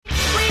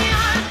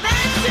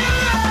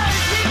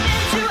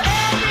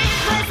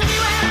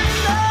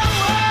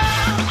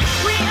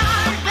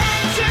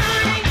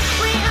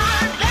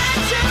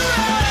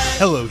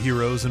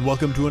heroes, and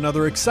welcome to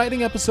another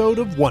exciting episode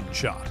of One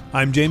Shot.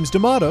 I'm James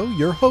D'Amato,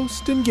 your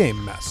host and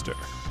game master.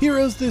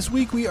 Heroes, this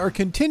week we are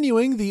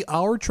continuing the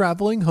Our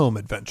Traveling Home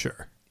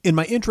adventure. In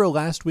my intro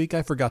last week,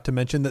 I forgot to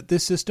mention that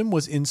this system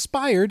was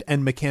inspired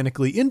and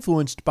mechanically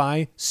influenced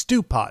by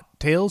Stewpot,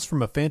 Tales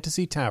from a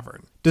Fantasy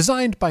Tavern,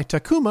 designed by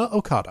Takuma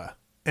Okada.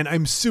 And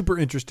I'm super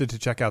interested to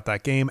check out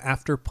that game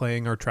after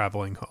playing Our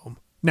Traveling Home.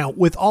 Now,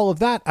 with all of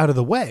that out of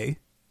the way,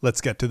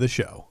 let's get to the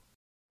show.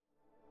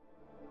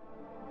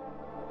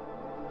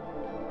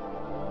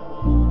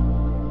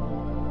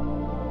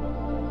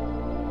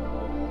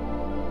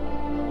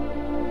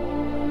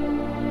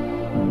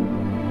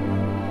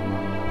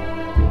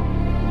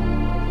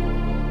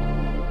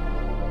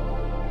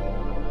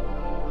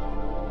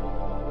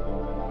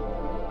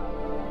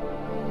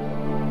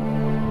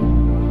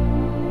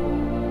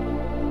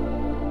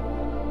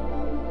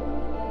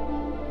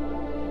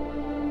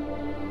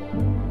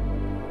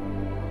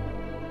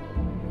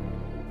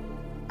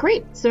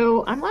 Great,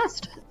 so I'm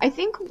last. I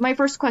think my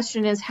first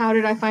question is, how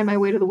did I find my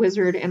way to the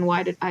wizard and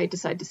why did I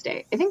decide to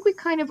stay? I think we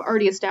kind of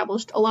already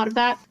established a lot of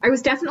that. I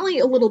was definitely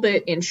a little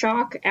bit in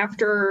shock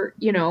after,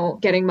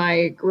 getting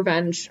my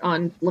revenge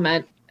on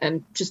Lament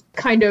and just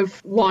kind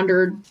of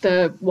wandered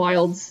the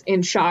wilds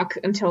in shock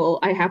until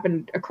I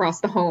happened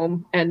across the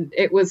home. And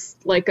it was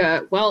like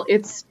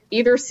it's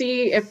either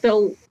see if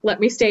they'll let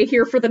me stay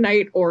here for the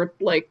night or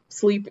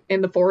sleep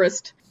in the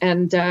forest.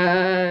 And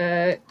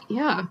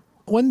yeah.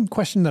 One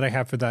question that I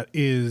have for that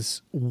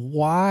is,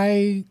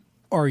 why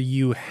are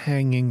you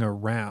hanging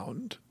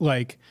around?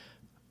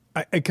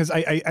 Because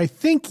I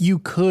think you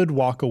could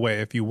walk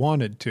away if you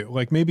wanted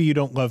to. Maybe you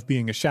don't love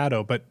being a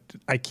shadow, but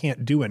I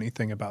can't do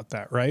anything about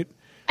that, right?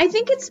 I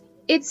think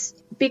it's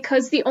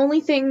because the only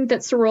thing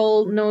that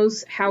Sorrel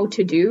knows how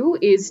to do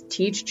is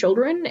teach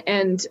children,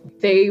 and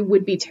they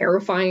would be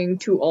terrifying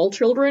to all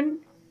children.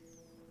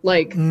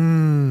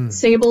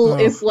 Sable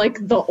is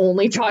the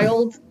only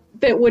child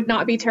that would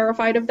not be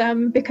terrified of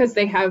them because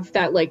they have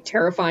that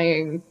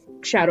terrifying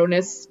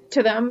shadowness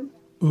to them.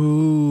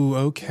 Ooh,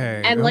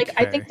 okay. And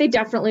I think they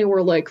definitely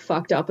were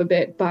fucked up a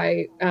bit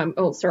by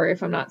sorry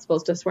if I'm not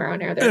supposed to swear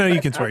on air there. No, you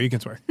can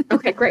swear.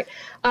 Okay, great.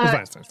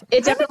 It's fine.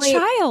 It definitely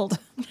I'm a child.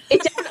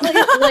 It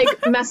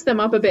definitely messed them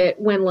up a bit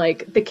when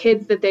the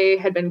kids that they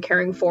had been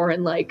caring for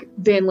and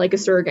been a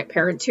surrogate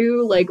parent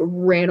to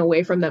ran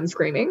away from them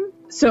screaming.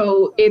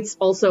 So it's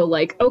also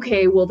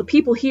okay, well the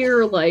people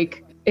here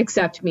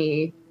accept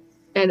me.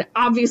 And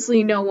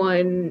obviously no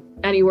one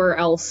anywhere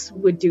else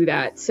would do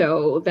that,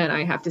 so then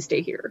I have to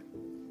stay here.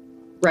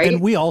 Right?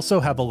 And we also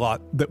have a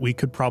lot that we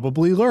could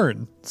probably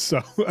learn.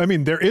 So,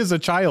 there is a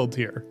child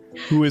here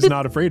who is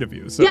not afraid of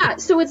you. So. Yeah,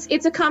 so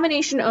it's a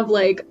combination of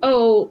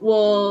no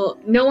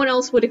one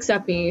else would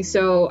accept me,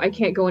 so I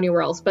can't go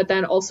anywhere else. But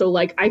then also,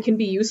 I can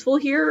be useful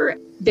here.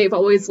 They've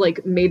always,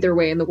 made their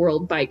way in the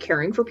world by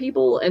caring for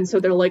people. And so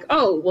they're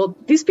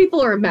these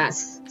people are a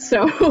mess.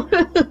 So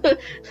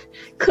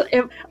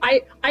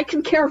I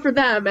can care for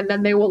them, and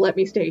then they will let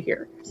me stay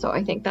here. So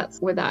I think that's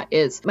where that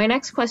is. My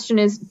next question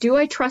is, do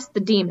I trust the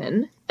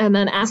demon? And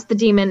then ask the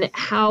demon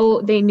how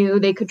they knew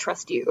they could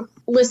trust you.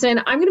 Listen,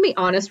 I'm going to be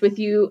honest with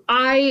you.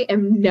 I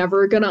am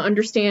never going to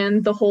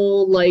understand the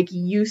whole,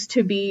 used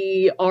to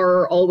be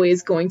are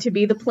always going to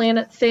be the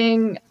planet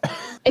thing.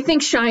 I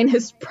think Shine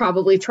has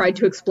probably tried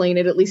to explain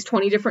it at least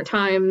 20 different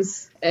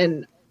times.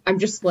 And I'm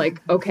just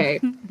okay.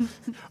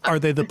 Are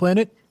they the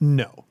planet?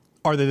 No.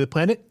 Are they the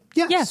planet?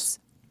 Yes. Yes.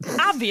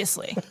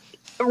 Obviously.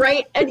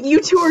 Right? And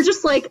you two are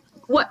just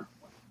what?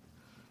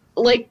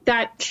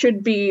 That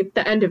should be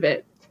the end of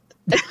it.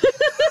 It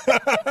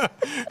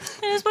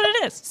is what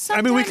it is.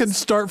 Sometimes, we can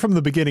start from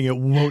the beginning. It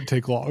won't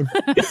take long.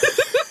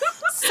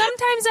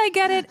 Sometimes I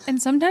get it,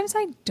 and sometimes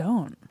I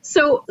don't.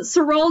 So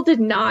Sorrel did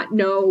not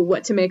know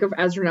what to make of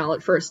Azrael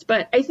at first,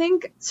 but I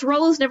think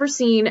Sorrel has never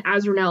seen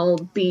Azrael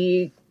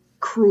be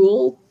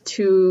cruel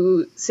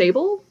to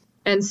Sable.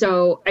 And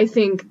so I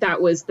think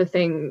that was the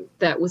thing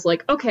that was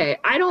okay,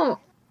 I don't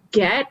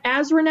get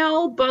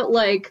Azrael, but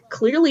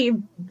clearly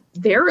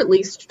they're at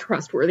least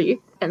trustworthy.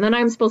 And then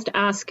I'm supposed to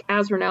ask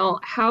Azrael,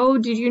 how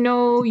did you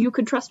know you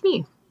could trust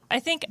me?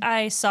 I think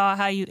I saw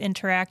how you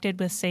interacted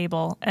with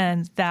Sable,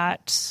 and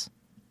that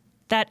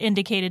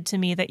indicated to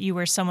me that you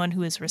were someone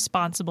who is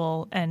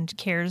responsible and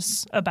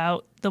cares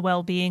about the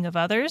well-being of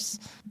others.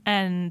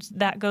 And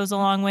that goes a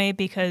long way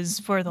because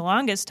for the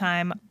longest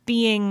time,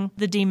 being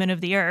the demon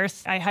of the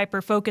earth, I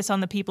hyper-focus on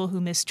the people who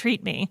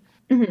mistreat me.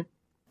 Mm-hmm.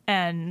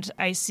 And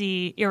I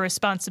see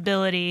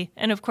irresponsibility.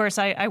 And of course,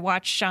 I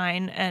watch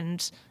Shine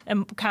and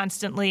am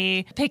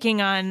constantly picking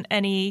on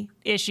any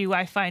issue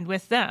I find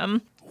with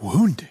them.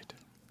 Wounded.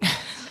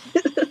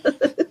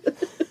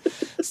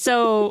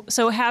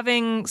 So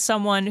having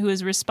someone who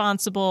is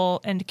responsible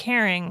and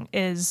caring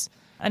is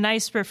a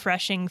nice,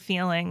 refreshing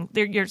feeling.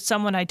 You're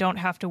someone I don't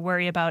have to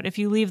worry about. If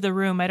you leave the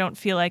room, I don't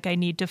feel like I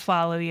need to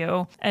follow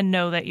you and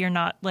know that you're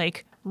not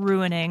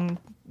ruining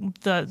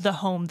the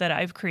home that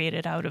I've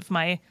created out of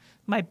my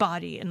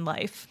body and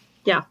life.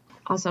 Yeah.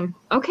 Awesome.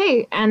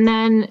 Okay, and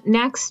then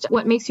next,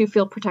 what makes you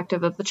feel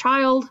protective of the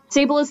child?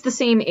 Sable is the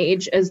same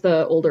age as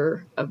the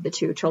older of the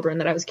two children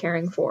that I was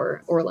caring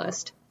for,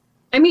 Orlest.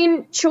 I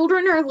mean,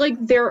 children are like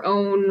their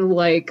own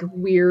like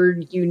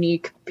weird,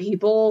 unique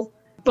people,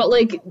 but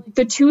like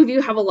the two of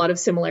you have a lot of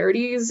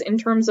similarities in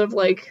terms of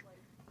like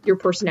your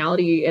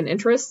personality and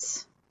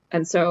interests.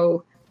 And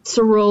so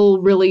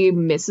Cyril really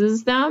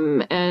misses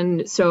them,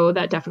 and so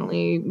that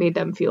definitely made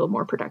them feel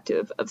more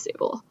protective of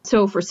Sable.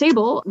 So for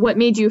Sable, what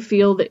made you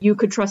feel that you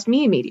could trust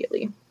me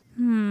immediately?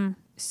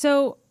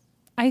 So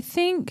I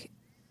think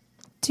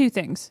two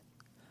things.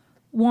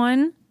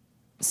 One,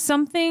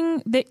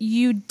 something that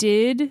you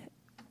did,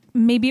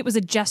 maybe it was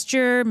a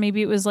gesture,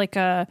 maybe it was like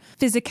a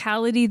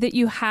physicality that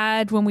you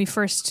had when we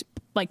first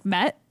like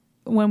met,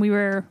 when we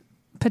were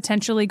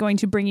potentially going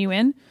to bring you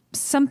in.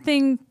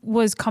 Something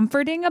was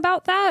comforting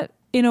about that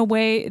in a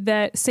way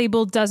that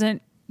Sable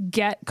doesn't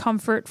get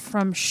comfort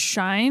from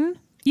Shine.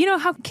 You know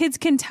how kids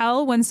can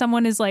tell when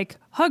someone is like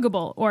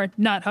huggable or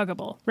not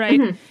huggable, right?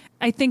 Mm-hmm.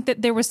 I think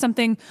that there was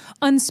something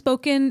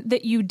unspoken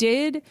that you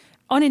did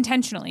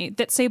unintentionally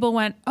that Sable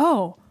went,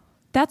 oh,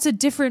 that's a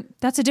different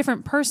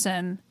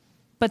person,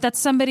 but that's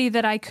somebody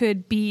that I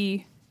could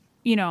be,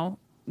 you know,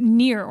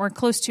 near or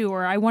close to,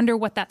 or I wonder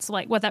what that's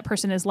like, what that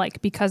person is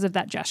like because of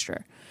that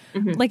gesture.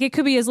 Mm-hmm. Like it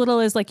could be as little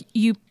as like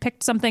you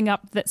picked something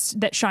up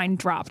that Shine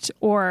dropped,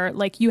 or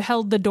like you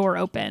held the door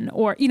open,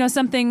 or, you know,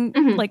 something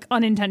like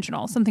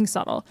unintentional, something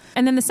subtle.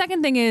 And then the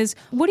second thing is,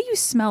 what do you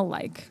smell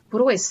like? What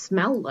do I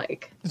smell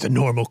like? It's a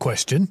normal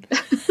question.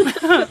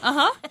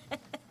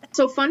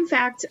 So fun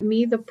fact,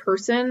 me, the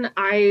person,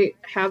 I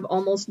have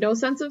almost no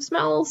sense of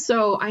smell.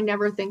 So I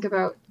never think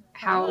about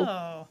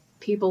how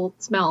people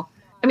smell.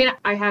 I mean,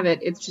 I have it.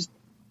 It's just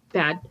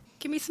bad.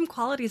 Give me some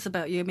qualities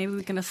about you. Maybe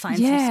we can assign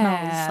some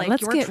smells. Like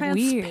let's you're get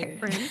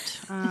transparent.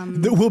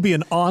 weird. There will be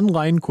an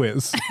online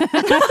quiz.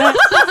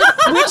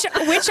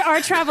 Which our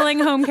traveling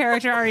home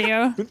character are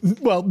you?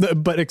 Well,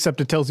 but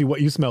except it tells you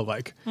what you smell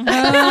like.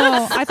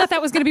 Oh, I thought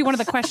that was going to be one of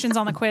the questions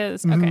on the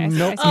quiz. Okay.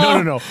 No.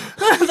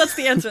 That's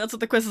the answer. That's what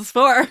the quiz is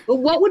for.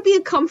 What would be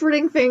a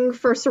comforting thing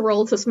for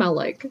Cyril to smell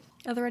like?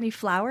 Are there any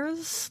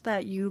flowers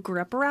that you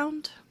grew up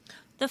around?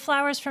 The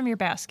flowers from your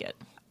basket.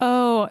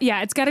 Oh,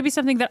 yeah. It's got to be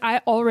something that I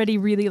already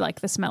really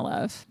like the smell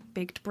of.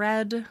 Baked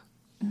bread,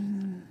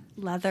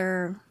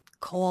 leather,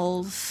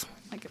 coals,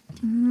 like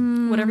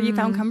whatever you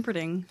found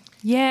comforting.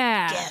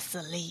 Yeah.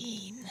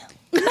 Gasoline.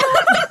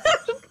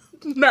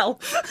 No.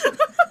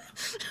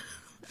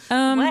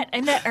 Wet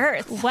in the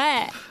earth.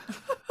 Wet.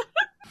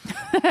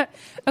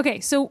 Okay,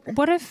 so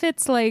what if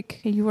it's like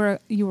you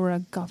were a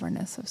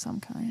governess of some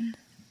kind?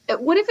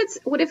 What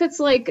if it's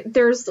like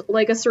there's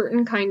like a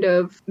certain kind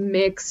of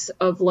mix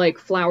of like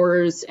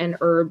flowers and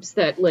herbs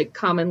that like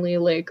commonly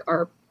like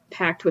are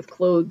packed with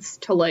clothes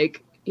to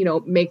like, you know,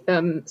 make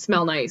them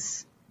smell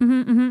nice.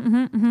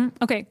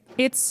 Okay,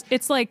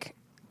 it's like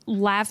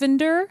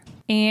lavender,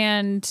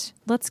 and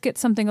let's get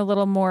something a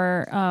little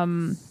more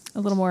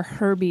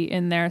herby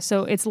in there.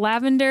 So it's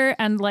lavender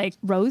and like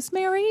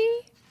rosemary,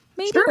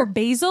 maybe, or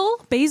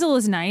basil. Basil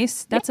is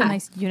nice. That's a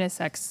nice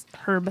unisex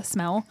herb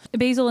smell.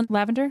 Basil and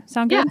lavender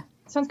sound good? Yeah,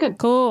 sounds good.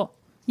 Cool.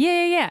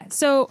 Yeah.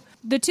 So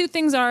the two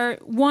things are,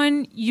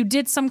 one, you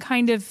did some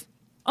kind of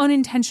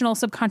unintentional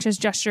subconscious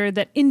gesture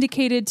that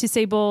indicated to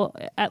Sable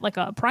at like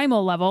a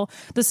primal level,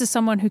 this is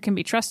someone who can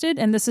be trusted,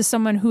 and this is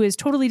someone who is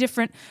totally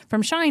different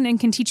from Shine and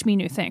can teach me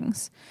new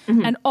things.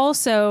 And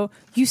also,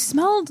 you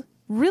smelled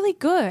really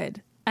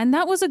good, and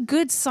that was a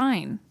good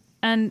sign.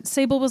 And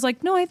Sable was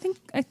like, no, I think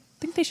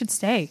they should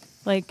stay.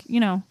 Like, you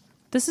know,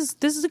 this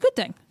is a good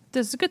thing.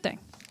 This is a good thing.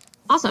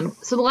 Awesome.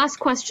 So the last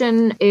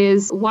question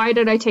is, why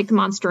did I take the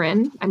monster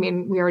in? I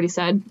mean, we already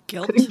said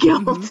Guilt.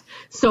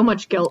 So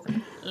much guilt.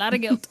 A lot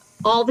of guilt.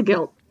 All the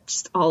guilt.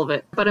 Just all of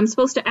it. But I'm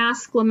supposed to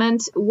ask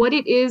Lament what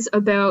it is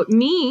about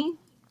me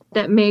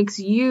that makes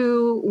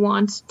you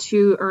want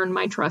to earn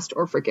my trust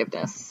or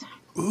forgiveness.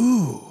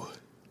 Ooh.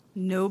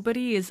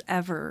 Nobody has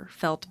ever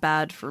felt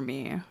bad for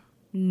me.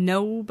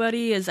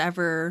 Nobody has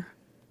ever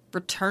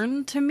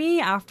returned to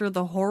me after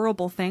the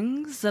horrible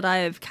things that I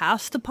have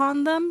cast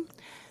upon them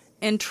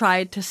and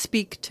tried to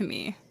speak to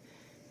me.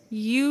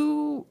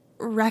 You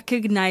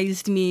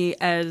recognized me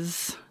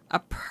as a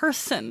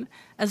person,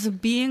 as a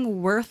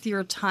being worth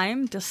your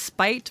time,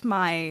 despite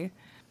my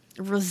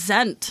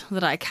resent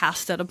that I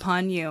casted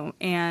upon you.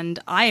 And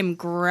I am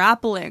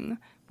grappling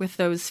with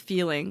those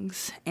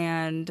feelings,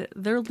 and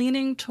they're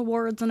leaning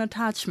towards an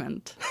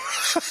attachment.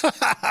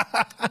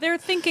 They're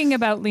thinking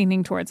about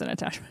leaning towards an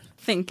attachment.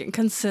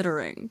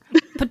 Considering.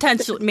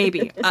 Potentially, maybe.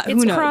 Who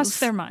It's knows? crossed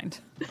their mind.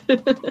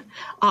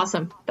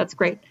 Awesome. That's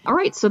great. All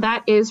right. So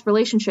that is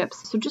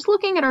relationships. So just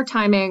looking at our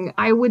timing,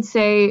 I would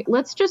say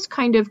let's just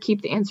kind of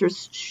keep the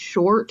answers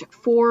short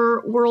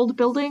for world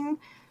building.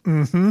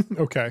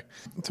 Okay.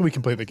 So we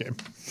can play the game.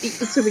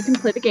 So we can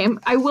play the game.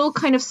 I will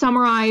kind of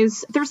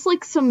summarize. There's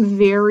like some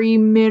very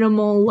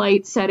minimal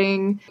light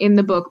setting in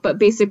the book, but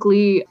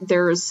basically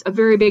there's a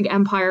very big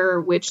empire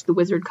which the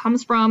wizard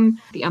comes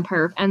from, the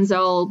Empire of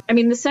Enzel. I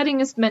mean, the setting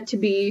is meant to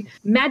be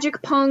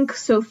magic punk,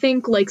 so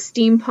think like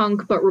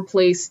steampunk, but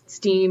replace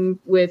steam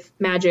with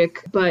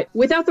magic, but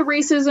without the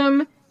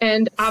racism.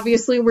 And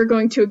obviously we're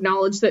going to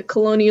acknowledge that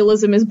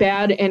colonialism is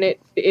bad and it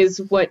is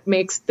what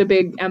makes the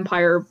big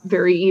empire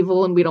very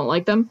evil and we don't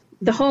like them.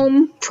 The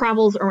home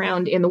travels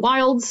around in the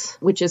wilds,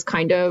 which is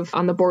kind of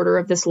on the border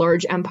of this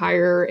large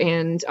empire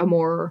and a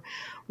more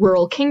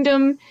rural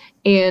kingdom.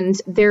 And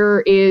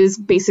there is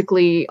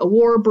basically a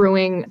war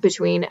brewing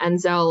between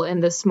Enzel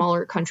and the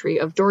smaller country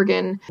of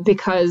Dorgan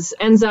because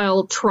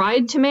Enzel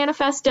tried to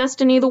manifest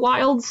Destiny the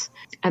Wilds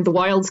and the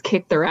Wilds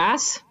kicked their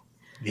ass.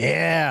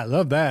 Yeah,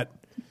 love that.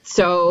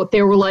 So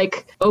they were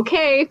like,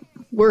 okay,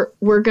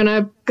 we're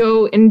gonna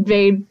go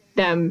invade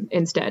them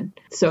instead.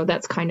 So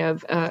that's kind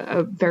of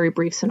a very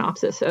brief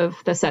synopsis of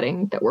the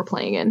setting that we're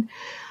playing in.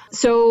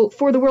 So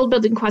for the world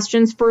building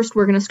questions, first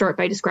we're going to start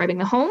by describing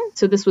the home.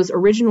 So this was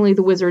originally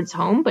the wizard's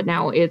home, but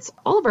now it's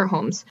all of our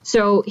homes.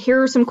 So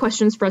here are some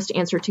questions for us to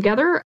answer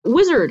together.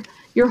 Wizard,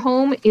 your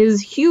home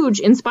is huge,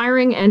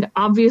 inspiring, and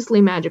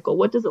obviously magical.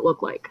 What does it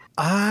look like?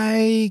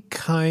 I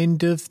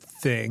kind of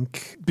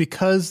think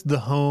because the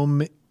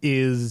home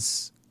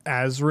is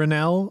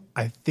Azranel,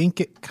 I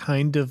think it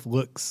kind of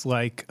looks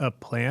like a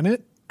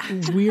planet,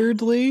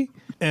 weirdly.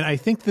 And I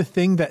think the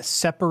thing that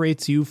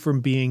separates you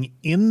from being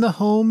in the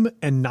home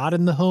and not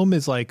in the home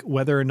is like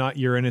whether or not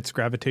you're in its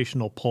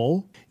gravitational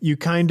pull. You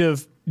kind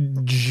of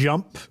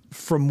jump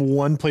from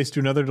one place to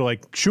another to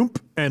like shoomp,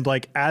 and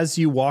like as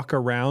you walk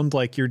around,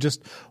 like you're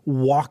just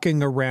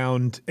walking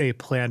around a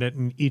planet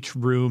and each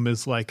room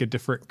is like a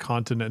different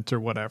continent or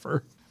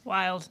whatever.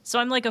 Wild. So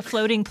I'm like a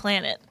floating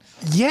planet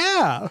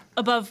Yeah.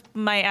 above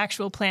my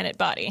actual planet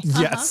body.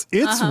 Yes.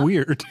 It's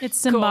weird. It's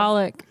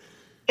symbolic.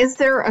 Is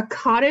there a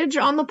cottage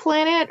on the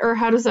planet, or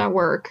how does that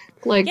work?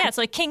 Like, Yeah, it's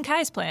like King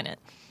Kai's planet.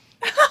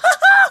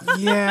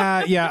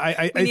 Yeah.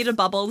 Yeah. We need a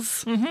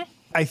bubbles.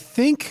 I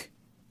think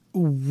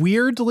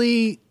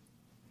weirdly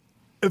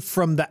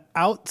from the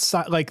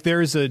outside, like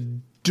there's a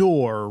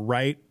door,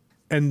 right?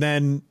 And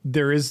then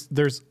there's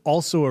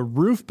also a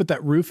roof, but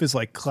that roof is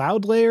like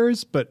cloud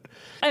layers. But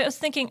I was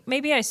thinking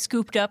maybe I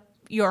scooped up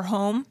your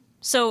home.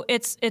 So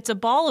it's a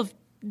ball of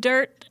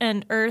dirt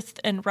and earth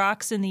and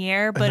rocks in the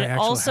air, but the it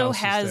actual also house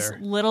is has there.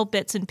 little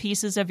bits and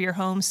pieces of your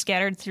home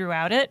scattered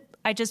throughout it.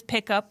 I just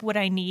pick up what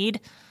I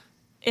need.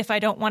 If I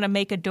don't want to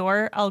make a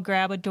door, I'll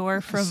grab a door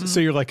from... so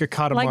you're like a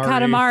Katamari. Like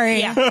Katamari.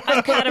 Yeah,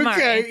 I'm Katamari.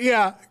 Okay,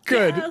 yeah,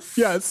 good.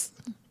 Yes.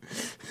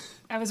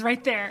 I was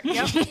right there.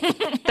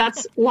 Yep.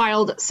 that's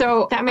wild.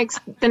 So that makes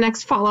the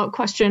next Fallout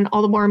question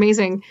all the more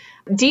amazing.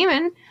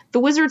 Demon, the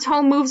wizard's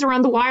home moves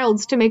around the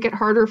wilds to make it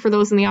harder for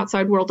those in the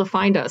outside world to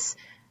find us.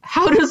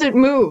 How does it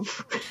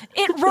move?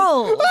 It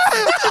rolls.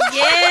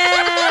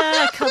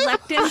 Yeah,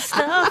 collecting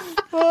stuff.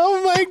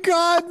 Oh my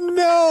God,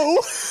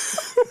 no.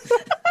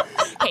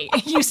 Hey,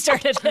 you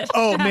started it.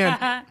 Oh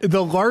man,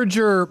 the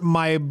larger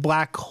my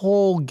black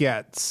hole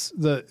gets,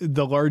 the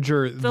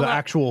larger the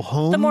actual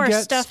home The more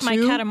gets stuff my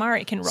too.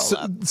 Katamari can roll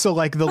up. So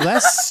like the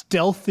less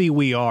stealthy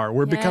we are,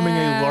 we're becoming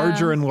a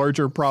larger and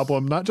larger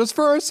problem, not just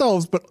for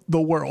ourselves, but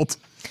the world.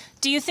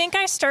 Do you think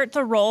I start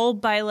the roll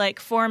by like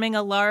forming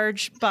a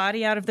large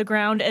body out of the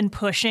ground and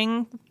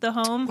pushing the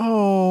home?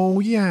 Oh,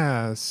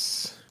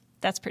 yes.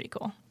 That's pretty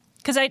cool.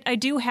 Because I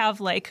do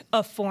have like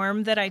a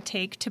form that I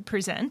take to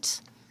present,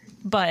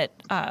 but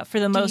for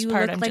the most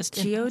part, I'm like just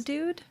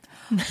Geodude?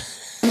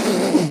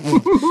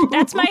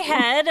 That's my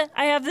head.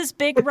 I have this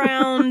big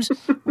round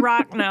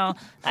rock. No,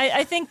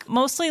 I think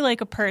mostly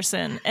like a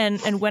person,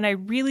 and when I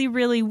really,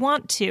 really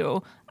want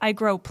to, I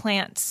grow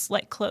plants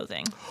like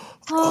clothing.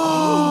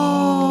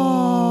 Oh.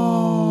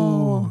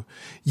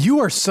 You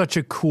are such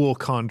a cool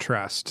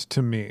contrast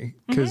to me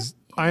because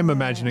I'm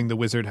imagining the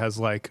wizard has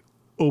like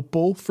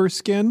opal for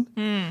skin.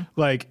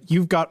 Like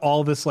you've got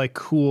all this like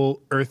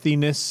cool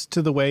earthiness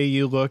to the way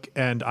you look,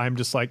 and I'm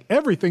just like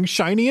everything's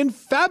shiny and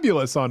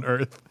fabulous on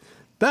Earth.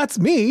 That's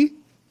me.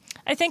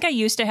 I think I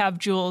used to have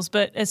jewels,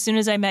 but as soon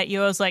as I met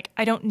you, I was like,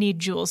 I don't need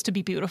jewels to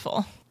be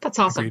beautiful. That's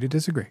awesome. Agree to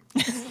disagree.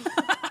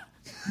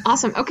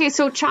 Awesome. Okay,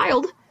 so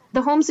child,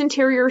 the home's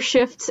interior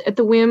shifts at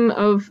the whim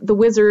of the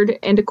wizard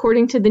and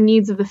according to the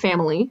needs of the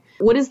family.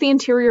 What is the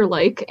interior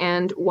like,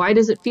 and why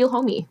does it feel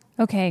homey?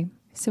 Okay,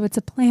 so it's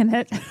a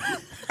planet.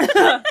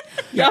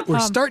 Yeah, we're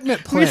starting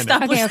at planet.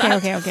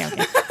 Okay.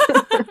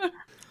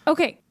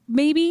 Okay,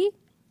 maybe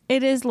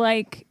it is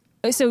like,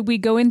 so we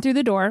go in through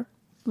the door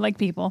like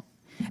people,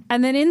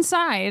 and then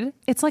inside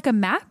it's like a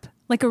map,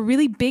 like a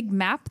really big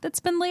map that's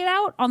been laid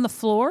out on the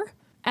floor.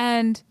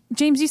 And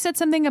James, you said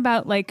something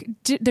about like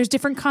there's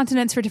different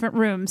continents for different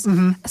rooms.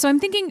 So I'm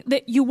thinking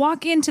that you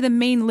walk into the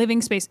main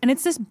living space and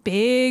it's this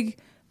big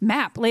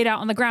map laid out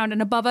on the ground,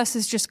 and above us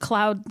is just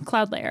cloud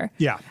layer.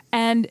 Yeah.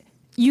 And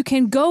you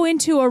can go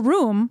into a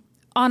room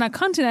on a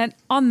continent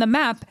on the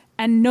map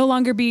and no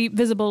longer be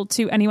visible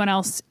to anyone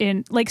else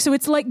in so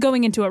it's like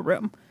going into a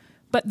room,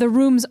 but the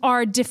rooms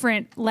are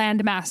different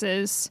land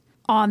masses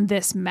on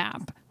this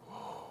map.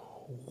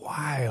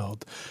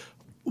 Wild.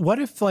 What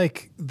if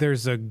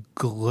there's a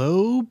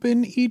globe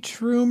in each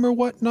room or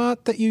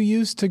whatnot that you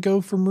use to go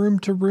from room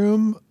to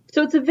room?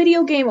 So it's a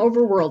video game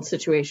overworld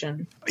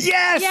situation.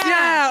 Yes!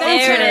 Yeah!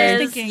 That's what I There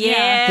was it is. thinking.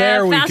 Yeah,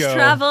 There we fast go.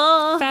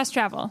 travel. Fast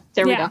travel.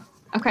 There we Yeah.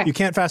 go. Okay. You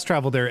can't fast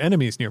travel. There are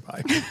enemies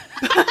nearby.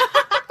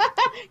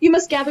 You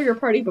must gather your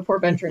party before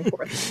venturing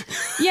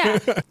forth. Yeah,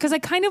 because I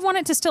kind of want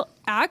it to still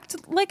act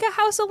like a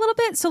house a little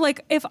bit. So,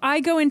 if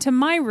I go into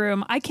my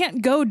room, I can't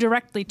go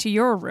directly to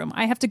your room.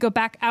 I have to go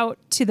back out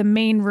to the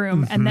main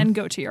room and then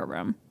go to your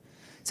room.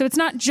 So it's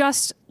not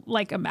just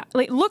like a map.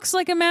 It looks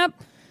like a map,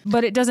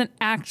 but it doesn't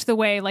act the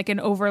way like an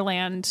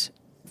overland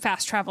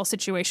fast travel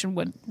situation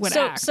would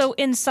act. So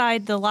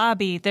inside the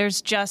lobby,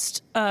 there's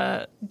just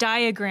a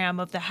diagram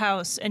of the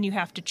house, and you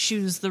have to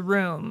choose the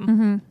room.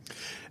 Mm-hmm.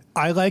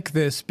 I like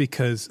this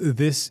because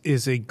this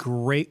is a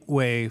great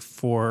way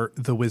for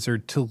the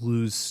wizard to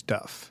lose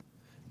stuff.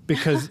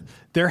 Because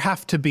there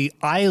have to be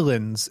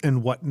islands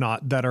and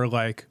whatnot that are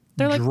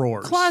They're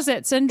drawers. like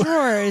closets and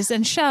drawers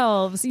and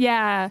shelves.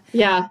 Yeah.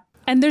 Yeah.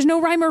 And there's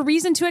no rhyme or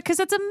reason to it because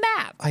it's a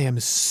map. I am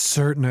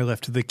certain I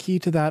left the key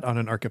to that on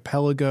an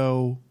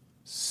archipelago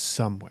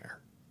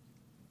somewhere.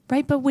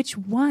 Right, but which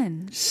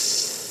one?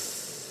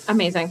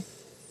 Amazing.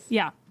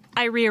 Yeah.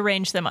 I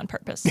rearranged them on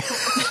purpose.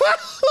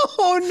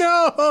 Oh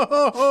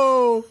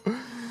no!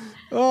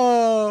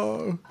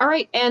 Oh. All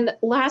right, and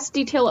last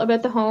detail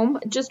about the home,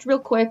 just real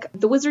quick.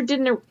 The wizard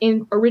didn't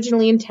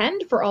originally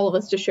intend for all of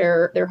us to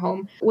share their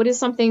home. What is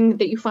something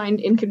that you find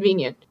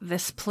inconvenient?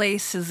 This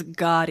place is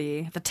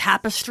gaudy. The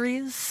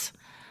tapestries,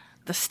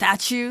 the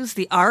statues,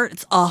 the art,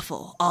 it's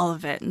awful. All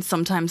of it. And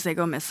sometimes they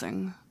go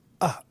missing.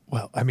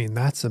 Well, I mean,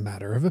 that's a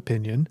matter of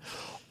opinion.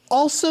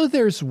 Also,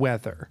 there's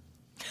weather.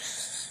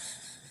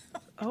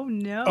 Oh,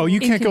 no. Oh, you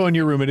can't go in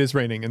your room. It is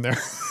raining in there.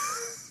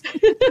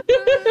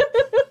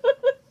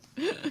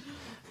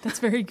 That's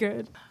very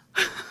good.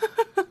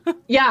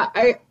 Yeah,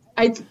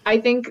 I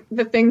think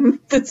the thing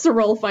that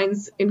Sorrel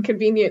finds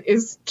inconvenient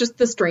is just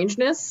the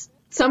strangeness.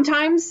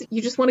 Sometimes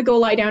you just want to go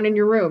lie down in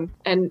your room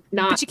and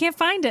not. But you can't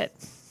find it.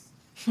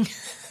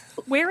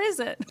 Where is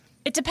it?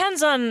 It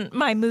depends on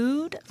my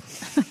mood.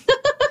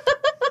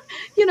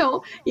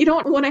 You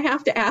don't want to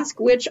have to ask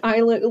which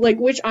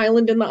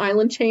island in the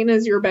island chain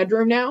is your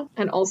bedroom now.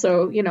 And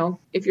also,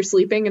 if you're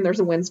sleeping and there's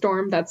a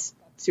windstorm, that's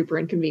super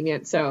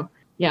inconvenient. So,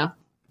 yeah.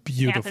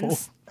 Beautiful.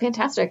 Happens.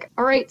 Fantastic.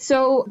 All right,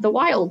 so the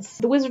wilds.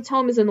 The wizard's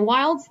home is in the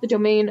wilds, the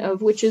domain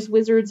of witches,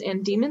 wizards,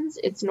 and demons.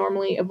 It's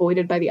normally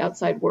avoided by the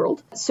outside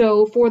world.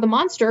 So for the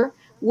monster,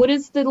 what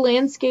is the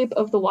landscape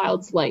of the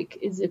wilds like?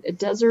 Is it a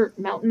desert,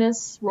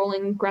 mountainous,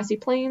 rolling grassy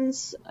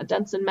plains, a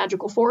dense and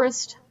magical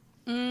forest?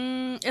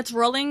 It's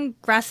rolling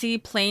grassy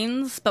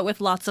plains, but with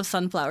lots of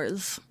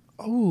sunflowers.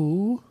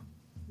 Oh.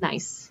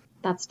 Nice.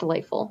 That's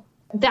delightful.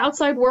 The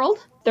outside world.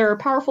 There are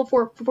powerful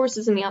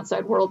forces in the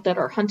outside world that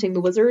are hunting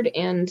the wizard,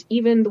 and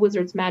even the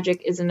wizard's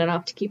magic isn't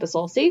enough to keep us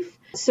all safe.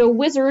 So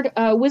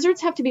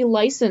wizards have to be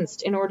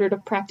licensed in order to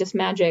practice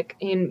magic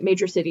in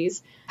major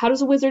cities. How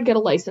does a wizard get a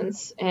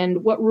license,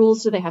 and what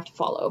rules do they have to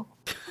follow?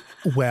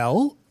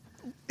 Well,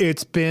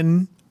 it's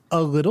been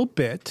a little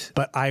bit,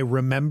 but I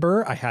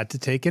remember I had to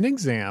take an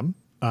exam.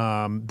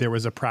 There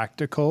was a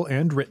practical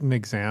and written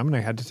exam, and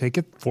I had to take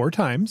it 4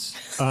 times.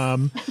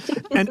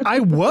 And I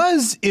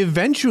was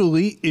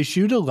eventually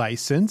issued a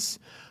license,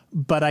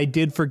 but I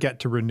did forget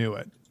to renew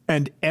it.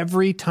 And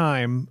every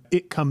time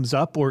it comes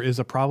up or is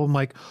a problem,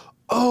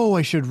 oh,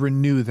 I should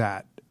renew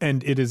that.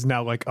 And it is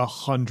now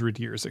 100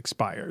 years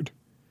expired.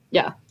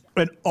 Yeah.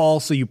 And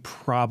also, you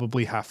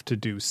probably have to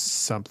do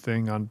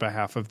something on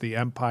behalf of the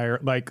Empire.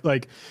 Like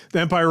the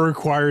Empire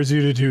requires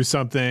you to do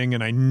something,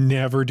 and I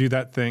never do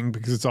that thing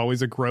because it's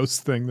always a gross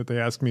thing that they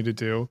ask me to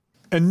do.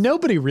 And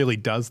nobody really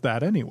does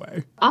that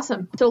anyway.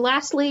 Awesome. So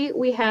lastly,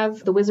 we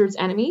have the wizard's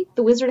enemy.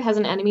 The wizard has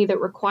an enemy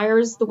that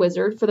requires the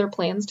wizard for their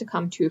plans to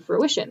come to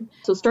fruition.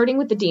 So starting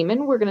with the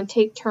demon, we're going to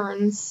take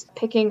turns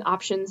picking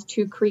options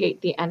to create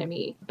the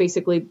enemy.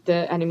 Basically,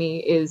 the enemy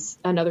is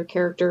another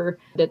character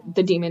that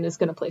the demon is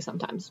going to play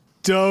sometimes.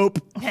 Dope.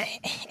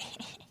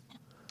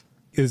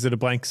 Is it a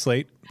blank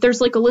slate? There's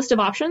a list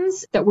of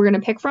options that we're going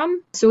to pick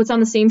from. So it's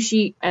on the same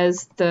sheet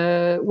as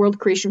the world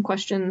creation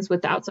questions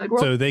with the outside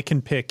world. So they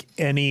can pick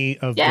any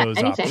of those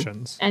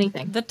options.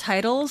 Anything. The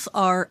titles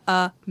are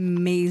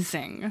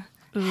amazing.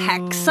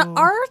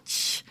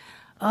 Hexarch?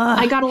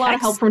 I got a lot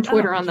of help from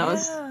Twitter on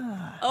those.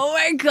 Oh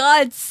my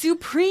god,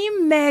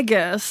 Supreme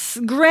Magus,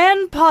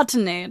 Grand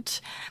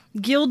Potentate,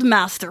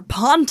 Guildmaster,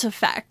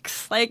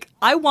 Pontifex.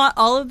 I want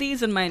all of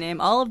these in my name,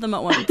 all of them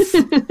at once.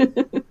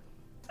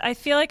 I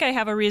feel like I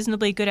have a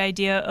reasonably good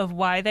idea of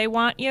why they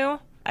want you.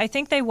 I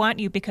think they want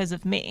you because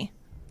of me.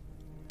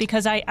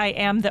 Because I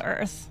am the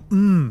Earth.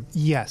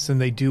 Yes,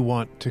 and they do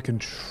want to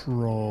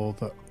control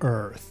the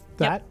Earth.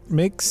 That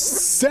makes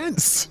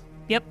sense.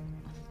 Yep.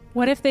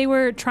 What if they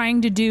were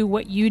trying to do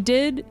what you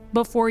did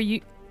before you...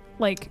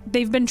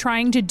 they've been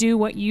trying to do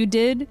what you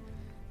did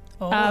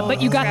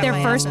but you got there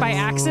first by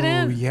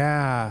accident. Oh,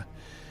 yeah.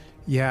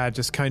 Yeah,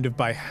 just kind of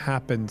by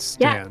happenstance.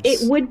 Yeah,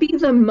 it would be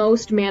the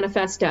most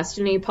manifest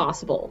destiny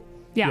possible.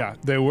 Yeah,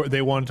 they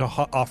wanted to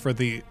offer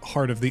the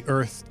heart of the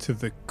earth to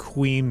the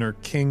queen or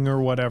king or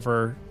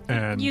whatever,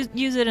 and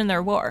use it in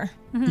their war.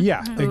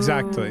 yeah,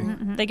 exactly.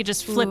 They could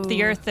just flip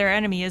the earth their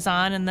enemy is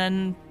on and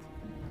then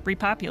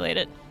repopulate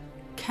it.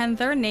 Can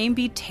their name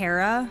be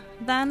Terra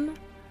then?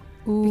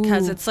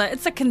 Because it's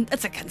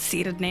a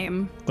conceited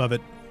name. Love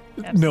it.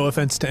 Absolutely. No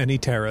offense to any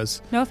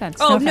Terras. No offense.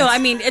 Oh no, no, offense. I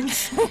mean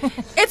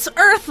it's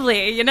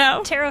earthly, you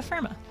know. Terra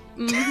firma.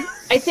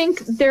 I think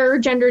their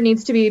gender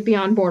needs to be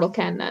beyond mortal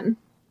ken then.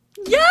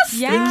 Yes,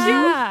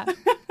 Yeah.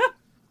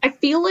 I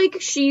feel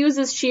like she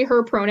uses she,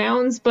 her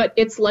pronouns, but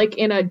it's like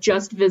in a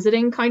just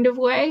visiting kind of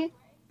way.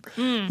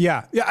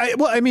 Yeah.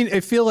 I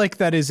feel like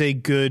that is a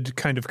good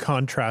kind of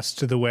contrast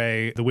to the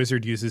way the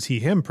wizard uses he,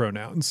 him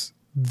pronouns.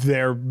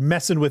 They're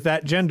messing with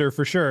that gender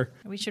for sure.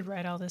 We should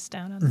write all this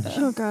down on the sheet.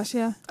 Oh gosh,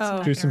 yeah.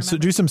 Oh, Do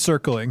some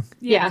circling.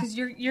 Yeah. because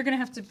you're gonna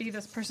have to be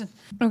this person.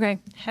 Okay,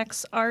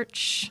 Hex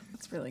Arch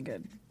that's really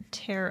good.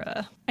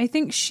 Terra. I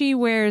think she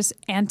wears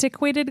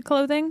antiquated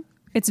clothing.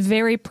 It's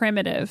very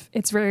primitive.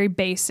 It's very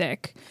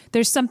basic.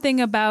 There's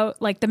something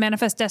about like the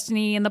manifest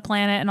destiny and the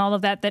planet and all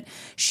of that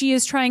she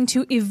is trying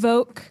to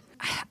evoke.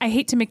 I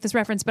hate to make this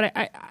reference, but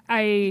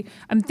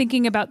I'm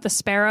thinking about the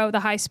sparrow, the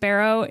High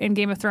Sparrow in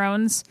Game of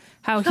Thrones,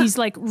 how he's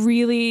like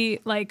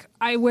really like,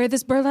 I wear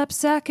this burlap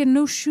sack and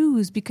no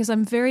shoes because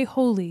I'm very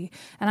holy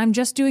and I'm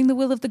just doing the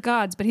will of the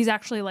gods. But he's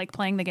actually like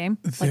playing the game.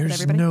 Like with There's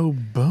everybody. no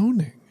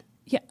boning.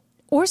 Yeah.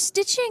 Or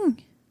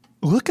stitching.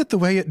 Look at the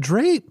way it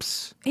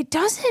drapes. It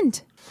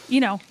doesn't.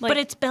 You know, like, But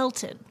it's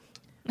belted.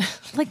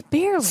 like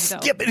barely though.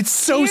 Yeah, but it's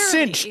so Barely.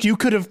 cinched. You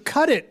could have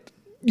cut it.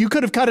 You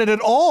could have cut it at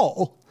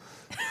all.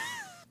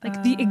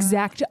 Like the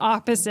exact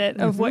opposite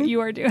of what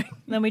you are doing.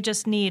 Then we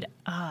just need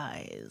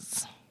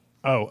eyes.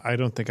 Oh, I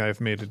don't think I've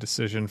made a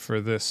decision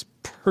for this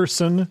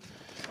person.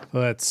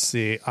 Let's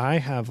see. I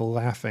have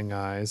laughing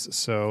eyes,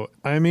 so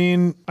I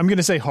mean, I'm going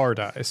to say hard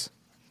eyes.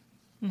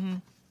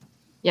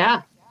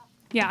 Yeah.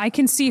 Yeah, I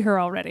can see her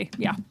already.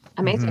 Yeah.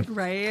 Amazing.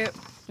 Right.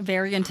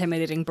 Very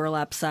intimidating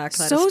burlap sack.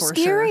 That So is for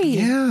scary.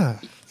 Sure.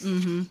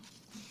 Yeah.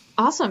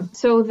 Awesome.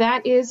 So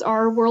that is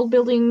our world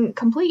building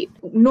complete.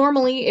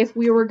 Normally, if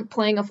we were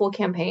playing a full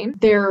campaign,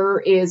 there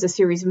is a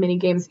series of mini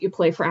games that you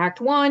play for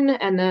Act 1,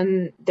 and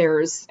then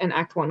there's an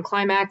Act 1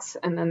 climax,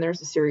 and then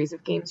there's a series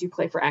of games you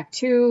play for Act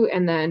 2,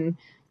 and then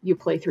you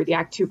play through the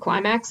Act 2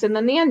 climax, and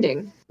then the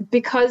ending.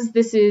 Because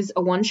this is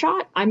a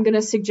one-shot, I'm going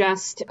to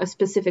suggest a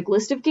specific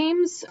list of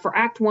games. For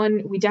Act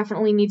 1, we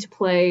definitely need to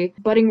play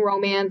Budding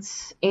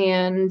Romance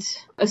and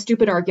A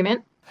Stupid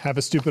Argument. Have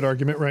a stupid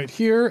argument right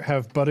here.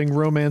 Have budding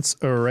romance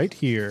right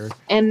here.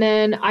 And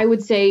then I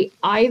would say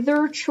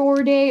either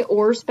Chore Day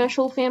or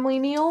Special Family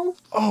Meal.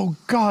 Oh,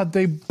 God,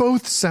 they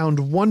both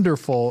sound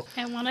wonderful.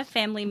 I want a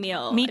family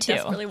meal. Me I too.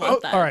 desperately Oh,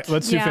 want that. all right,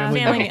 let's do Yeah,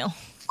 family. Family meal. meal.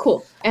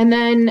 Cool. And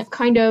then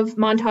kind of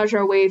montage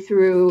our way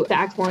through the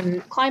Act 1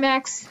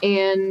 climax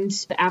and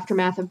the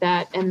aftermath of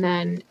that. And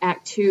then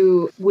Act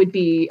 2 would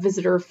be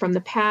Visitor from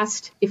the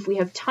Past. If we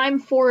have time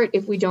for it,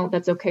 if we don't,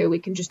 that's okay. We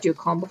can just do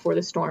Calm Before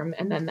the Storm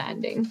and then the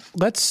ending.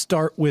 Let's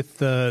start with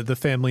the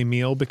family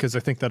meal because I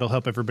think that'll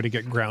help everybody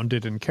get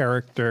grounded in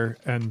character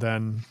and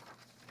then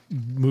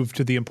move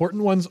to the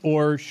important ones.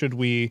 Or should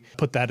we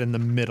put that in the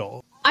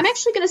middle? I'm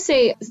actually going to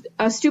say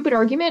A Stupid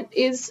Argument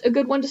is a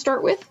good one to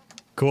start with.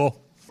 Cool.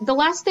 The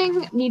last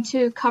thing I need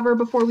to cover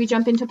before we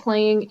jump into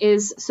playing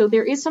is, so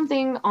there is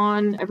something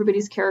on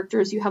everybody's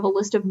characters. You have a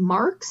list of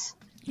marks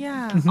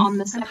Yeah. on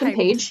the second hyped.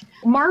 page.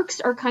 Marks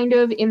are kind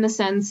of in the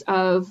sense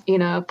of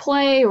in a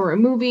play or a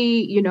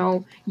movie, you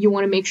know, you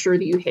want to make sure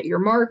that you hit your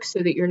mark so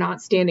that you're not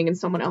standing in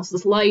someone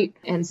else's light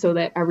and so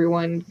that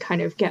everyone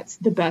kind of gets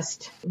the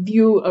best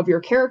view of your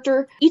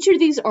character. Each of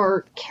these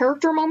are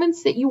character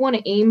moments that you want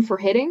to aim for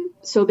hitting.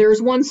 So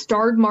there's one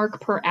starred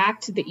mark per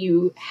act that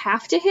you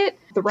have to hit.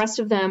 The rest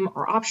of them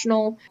are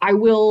optional. I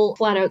will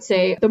flat out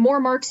say the more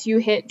marks you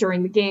hit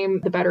during the game,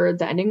 the better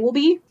the ending will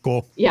be.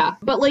 Cool. Yeah,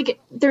 but like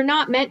they're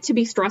not meant to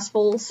be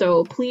stressful,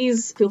 so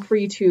please feel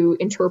free to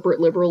interpret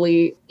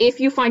liberally. If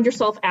you find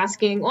yourself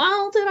asking,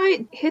 well, did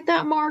I hit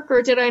that mark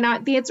or did I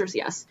not? The answer is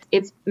yes.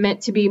 It's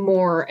meant to be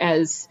more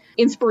as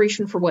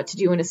inspiration for what to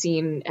do in a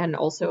scene and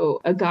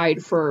also a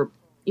guide for,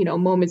 you know,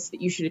 moments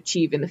that you should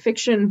achieve in the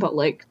fiction, but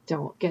like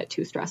don't get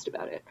too stressed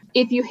about it.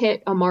 If you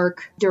hit a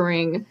mark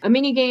during a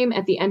mini game,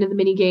 at the end of the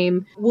mini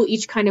game, we'll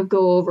each kind of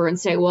go over and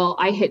say, well,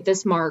 I hit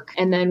this mark,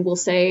 and then we'll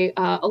say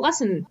a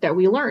lesson that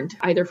we learned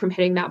either from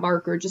hitting that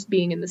mark or just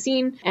being in the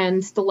scene.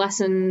 And the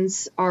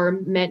lessons are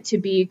meant to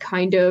be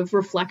kind of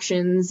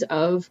reflections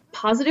of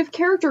positive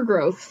character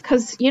growth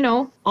because, you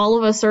know, all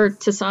of us are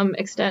to some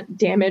extent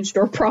damaged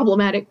or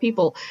problematic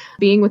people.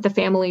 Being with the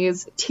family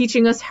is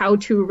teaching us how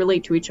to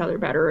relate to each other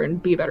better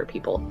and be better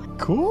people.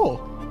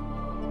 Cool.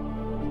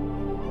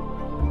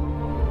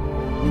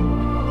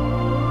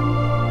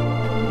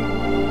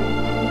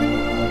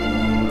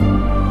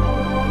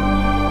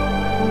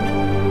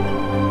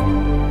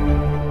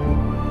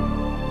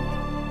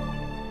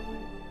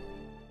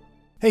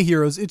 Hey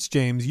heroes, it's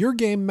James, your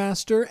Game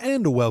Master,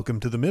 and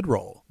welcome to the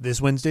Midroll. This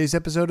Wednesday's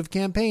episode of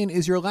Campaign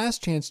is your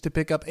last chance to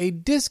pick up a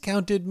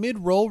discounted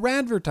mid-roll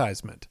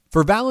radvertisement.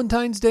 For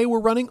Valentine's Day, we're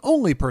running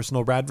only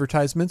personal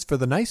radvertisements for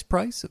the nice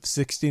price of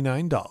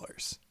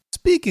 $69.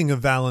 Speaking of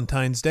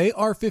Valentine's Day,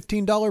 our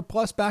 $15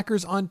 plus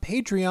backers on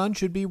Patreon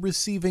should be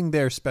receiving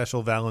their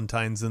special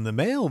Valentines in the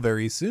mail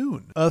very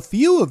soon. A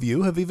few of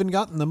you have even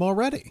gotten them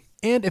already.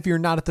 And if you're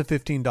not at the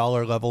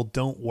 $15 level,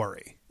 don't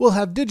worry. We'll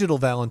have digital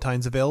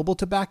Valentines available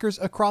to backers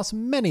across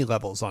many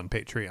levels on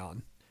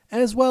Patreon,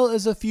 as well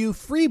as a few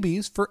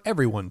freebies for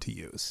everyone to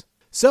use.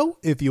 So,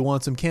 if you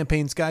want some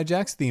Campaign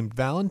Skyjacks themed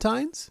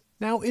Valentines,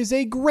 now is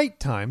a great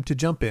time to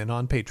jump in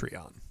on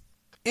Patreon.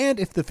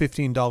 And if the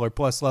 $15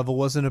 plus level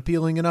wasn't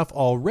appealing enough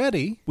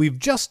already, we've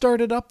just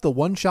started up the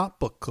One Shot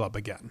Book Club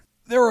again.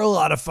 There were a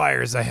lot of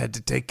fires I had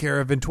to take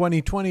care of in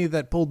 2020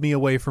 that pulled me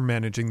away from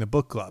managing the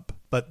book club.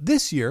 But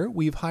this year,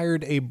 we've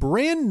hired a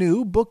brand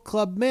new book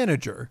club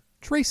manager,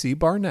 Tracy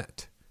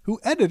Barnett, who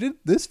edited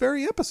this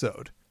very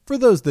episode. For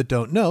those that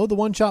don't know, the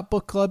One Shot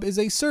Book Club is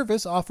a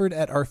service offered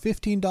at our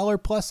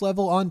 $15 plus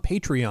level on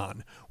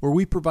Patreon, where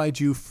we provide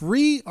you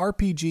free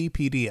RPG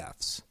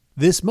PDFs.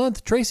 This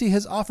month, Tracy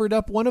has offered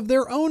up one of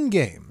their own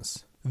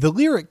games. The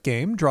lyric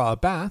game, Draw a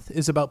Bath,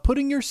 is about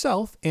putting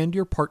yourself and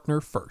your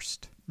partner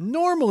first.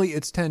 Normally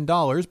it's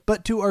 $10,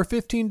 but to our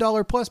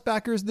 $15 plus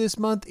backers this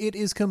month, it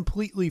is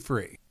completely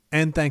free.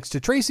 And thanks to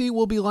Tracy,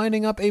 we'll be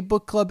lining up a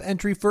book club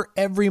entry for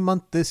every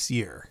month this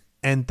year.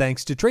 And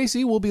thanks to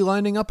Tracy, we'll be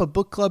lining up a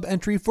book club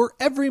entry for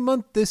every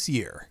month this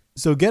year.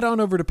 So get on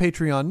over to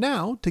Patreon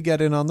now to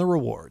get in on the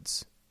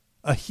rewards.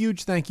 A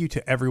huge thank you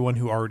to everyone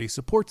who already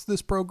supports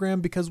this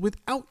program, because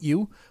without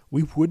you,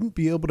 we wouldn't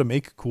be able to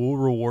make cool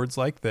rewards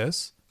like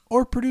this,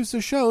 or produce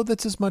a show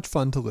that's as much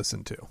fun to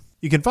listen to.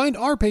 You can find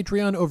our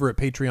Patreon over at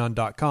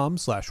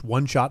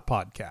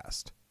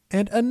patreon.com/oneshotpodcast.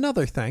 And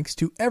another thanks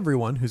to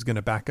everyone who's going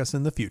to back us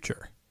in the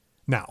future.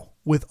 Now,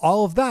 with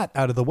all of that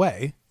out of the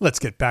way, let's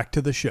get back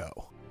to the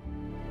show.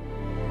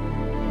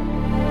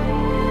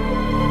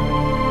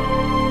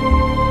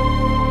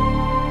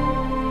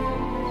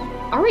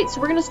 All right, so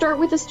we're going to start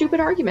with a stupid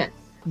argument.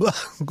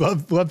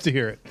 Love to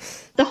hear it.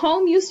 The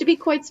home used to be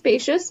quite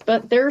spacious,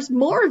 but there's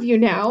more of you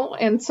now,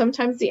 and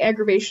sometimes the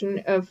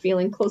aggravation of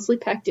feeling closely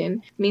pecked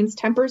in means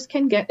tempers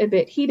can get a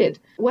bit heated.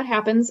 What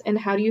happens, and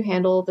how do you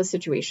handle the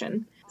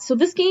situation? So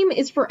this game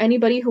is for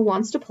anybody who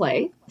wants to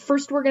play.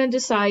 First, we're going to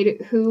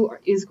decide who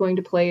is going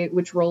to play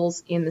which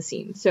roles in the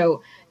scene.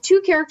 So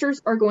 2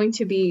 characters are going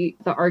to be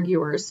the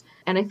arguers,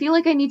 and I feel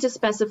like I need to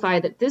specify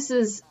that this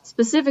is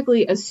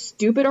specifically a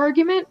stupid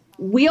argument.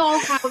 We all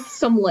have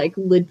some,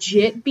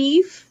 legit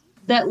beef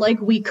that,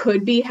 we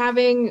could be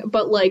having,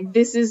 but,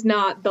 this is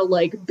not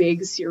the,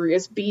 big,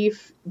 serious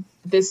beef.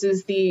 This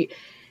is the,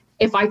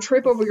 if I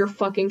trip over your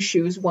fucking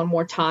shoes one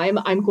more time,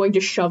 I'm going to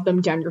shove them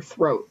down your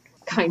throat.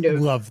 Kind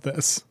of. Love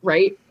this.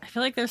 Right? I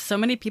feel like there's so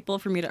many people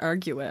for me to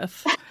argue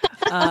with.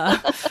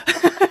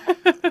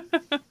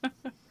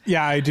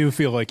 Yeah, I do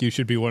feel like you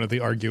should be one of the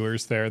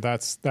arguers there.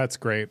 That's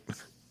great.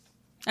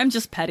 I'm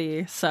just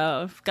petty,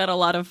 so I've got a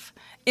lot of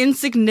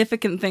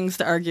insignificant things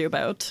to argue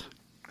about.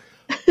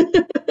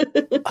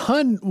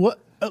 Hun, what?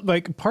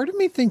 Part of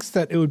me thinks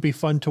that it would be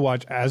fun to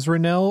watch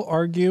Azrael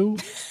argue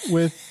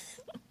with,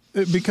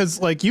 because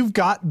you've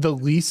got the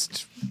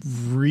least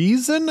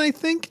reason, I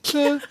think,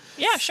 to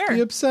Yeah, sure.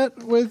 be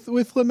upset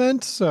with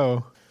Lament.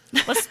 So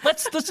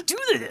Let's do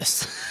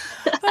this.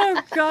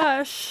 Oh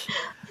gosh,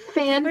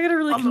 I gotta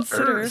really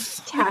consider.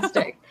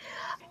 Fantastic.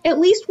 At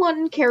least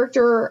one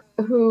character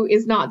who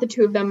is not the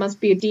two of them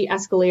must be a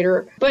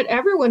de-escalator, but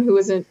everyone who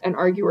isn't an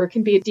arguer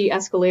can be a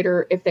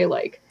de-escalator if they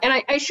like. And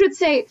I should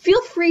say,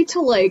 feel free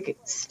to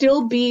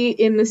still be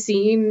in the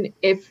scene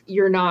if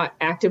you're not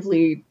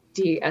actively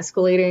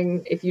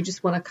de-escalating. If you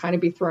just want to kind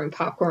of be throwing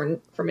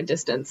popcorn from a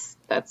distance,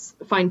 that's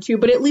fine too.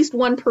 But at least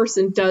one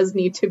person does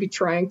need to be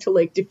trying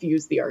to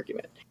diffuse the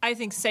argument. I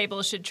think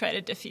Sable should try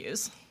to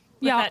diffuse.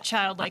 Yeah, That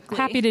childlike glee.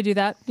 happy to do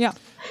that. Yeah.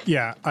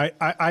 yeah,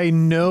 I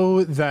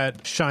know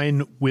that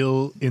Shine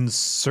will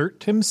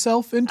insert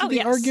himself into the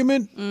yes.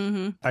 argument.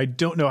 Mm-hmm. I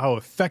don't know how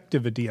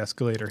effective a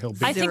de-escalator he'll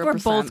be. I think we're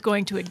 0%. both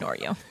going to ignore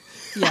you.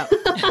 Yeah.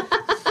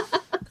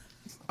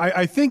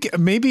 I think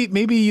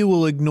maybe you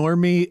will ignore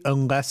me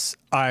unless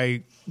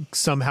I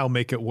somehow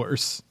make it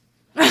worse.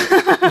 Yeah,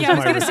 I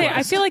was going to say, I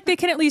request. feel like they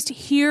can at least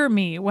hear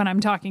me when I'm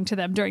talking to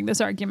them during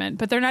this argument,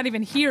 but they're not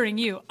even hearing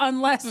you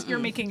unless you're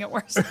making it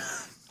worse.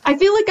 I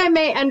feel like I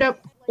may end up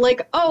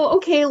oh,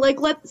 okay,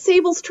 let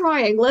Sable's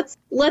trying. Let's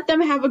let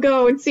them have a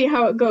go and see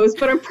how it goes.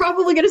 But I'm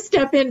probably going to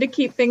step in to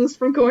keep things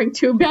from going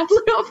too badly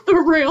off the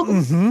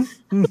rails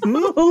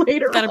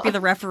later Gotta on. be the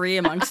referee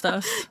amongst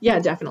us. Yeah,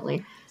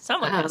 definitely.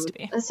 Someone has to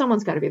be.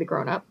 Someone's got to be the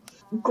grown-up.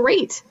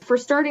 Great. For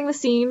starting the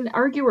scene,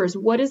 arguers,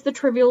 what is the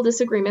trivial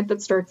disagreement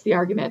that starts the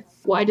argument?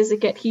 Why does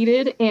it get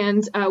heated?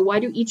 And why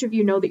do each of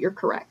you know that you're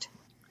correct?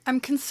 I'm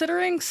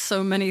considering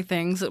so many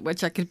things at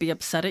which I could be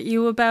upset at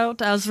you about,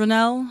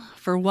 Azranel.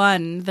 For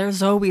one,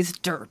 there's always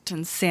dirt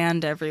and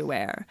sand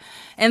everywhere.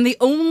 And the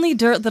only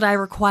dirt that I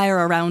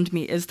require around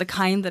me is the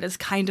kind that is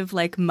kind of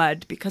like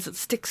mud because it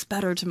sticks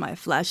better to my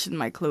flesh and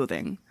my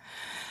clothing.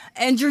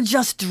 And you're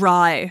just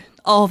dry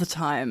all the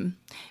time.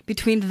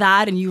 Between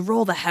that and you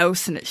roll the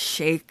house and it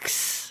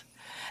shakes.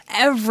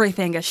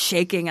 Everything is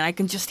shaking and I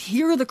can just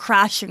hear the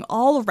crashing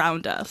all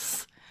around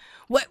us.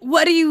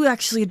 What do you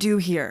actually do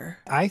here?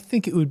 I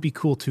think it would be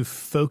cool to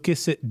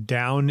focus it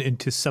down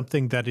into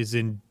something that is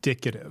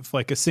indicative,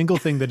 like a single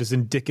thing that is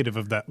indicative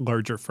of that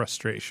larger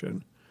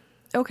frustration.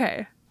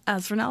 Okay.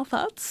 Azranel,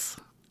 thoughts?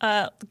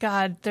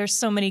 God, there's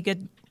so many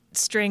good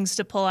strings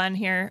to pull on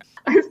here.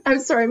 I'm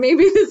sorry,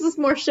 maybe this is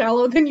more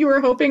shallow than you were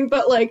hoping,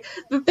 but like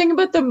the thing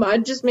about the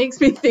mud just makes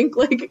me think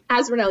like,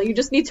 Azranel, you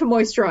just need to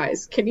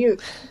moisturize. Can you?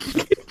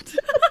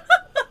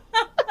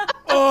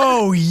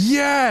 Oh,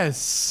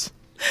 yes!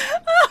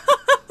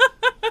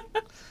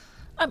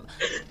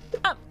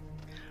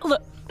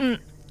 Look,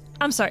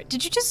 I'm sorry.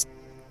 Did you just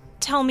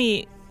tell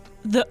me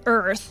the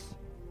earth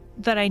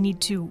that I need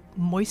to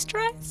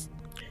moisturize?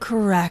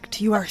 Correct.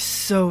 You are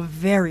so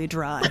very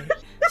dry.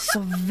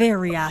 So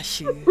very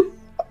ashy.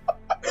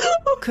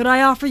 Could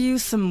I offer you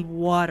some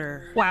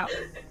water? Wow.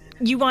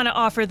 You want to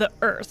offer the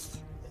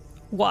earth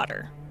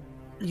water.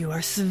 You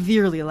are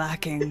severely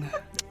lacking.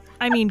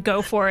 I mean,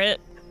 go for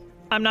it.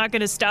 I'm not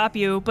going to stop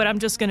you, but I'm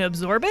just going to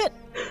absorb it.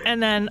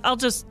 And then I'm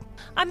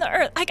the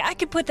earth. I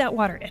could put that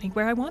water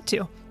anywhere I want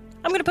to.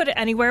 I'm going to put it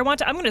anywhere I want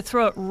to. I'm going to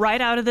throw it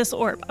right out of this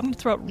orb. I'm going to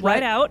throw it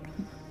right out.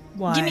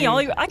 Why? Give me all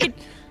your... I could...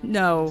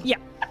 No. Yeah.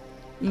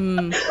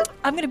 I'm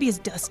going to be as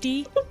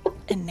dusty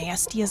and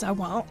nasty as I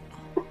want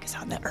because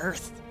I'm the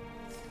earth.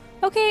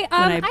 Okay,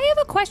 I have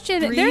a question.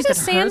 breathe, There's a it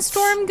hurts.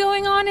 sandstorm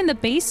going on in the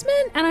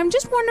basement, and I'm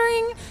just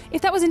wondering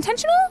if that was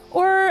intentional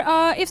or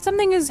if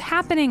something is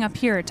happening up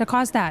here to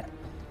cause that.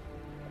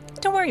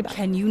 Don't worry about it.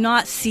 Can you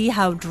not see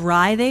how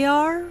dry they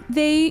are?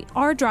 They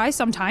are dry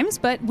sometimes,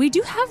 but we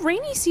do have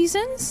rainy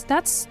seasons.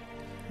 That's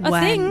a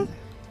When? thing.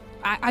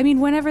 I mean,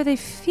 whenever they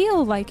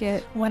feel like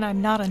it. When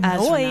I'm not As for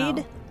annoyed.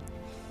 now.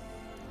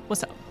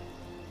 What's up?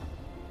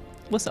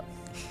 What's up?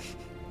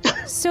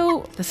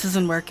 So, This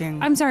isn't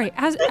working. I'm sorry,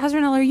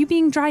 Azranel, are you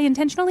being dry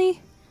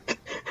intentionally? If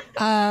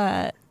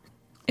by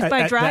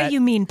At dry that- you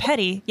mean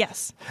petty,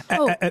 yes.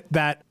 At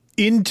that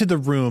into the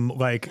room,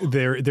 like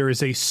there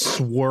is a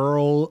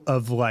swirl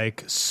of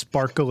like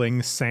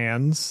sparkling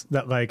sands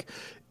that like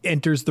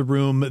enters the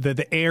room.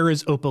 The air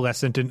is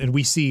opalescent, and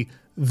we see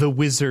the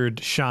wizard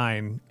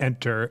Shine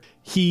enter.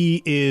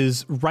 He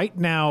is right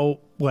now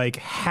like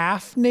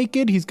half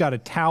naked. He's got a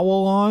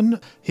towel on.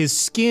 His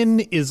skin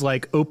is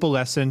like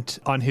opalescent.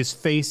 On his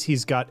face,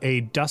 he's got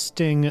a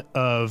dusting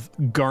of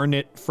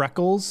garnet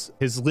freckles.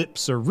 His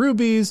lips are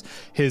rubies.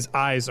 His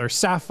eyes are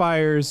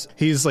sapphires.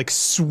 He's like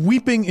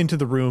sweeping into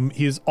the room.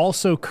 He is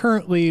also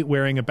currently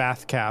wearing a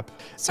bath cap.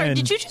 Sorry, And,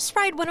 did you just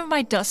ride one of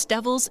my dust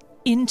devils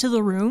into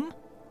the room?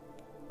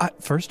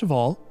 First of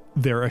all,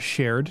 they're a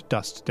shared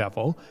dust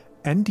devil.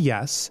 And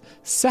yes,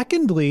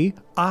 secondly,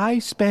 I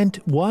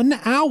spent 1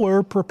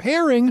 hour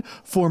preparing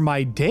for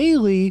my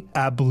daily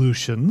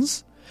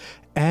ablutions,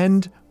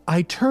 and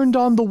I turned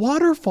on the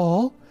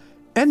waterfall,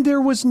 and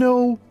there was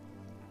no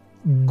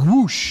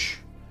whoosh.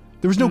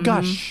 There was no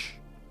gush.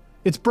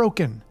 It's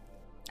broken.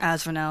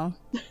 Azranel.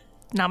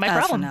 Not my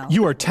problem. Azranel.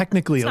 You are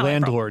technically a not my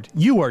problem. landlord.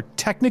 You are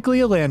technically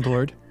a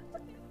landlord.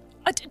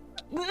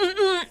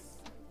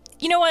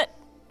 You know what?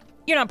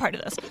 You're not part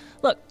of this.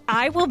 Look,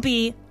 I will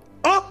be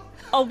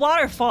a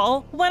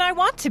waterfall when I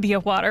want to be a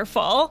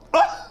waterfall.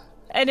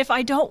 And if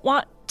I don't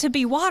want to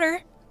be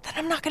water, then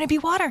I'm not going to be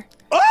water.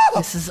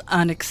 This is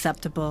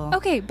unacceptable.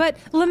 Okay, but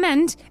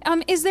Lament,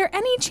 is there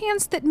any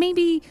chance that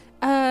maybe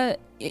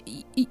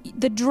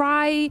the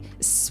dry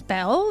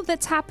spell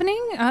that's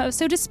happening,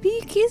 so to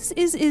speak,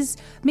 is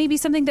maybe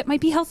something that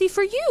might be healthy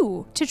for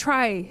you to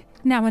try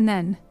now and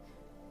then?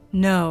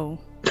 No.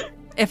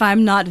 If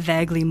I'm not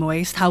vaguely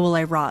moist, how will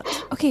I rot?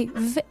 Okay,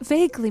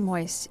 vaguely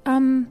moist.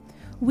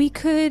 We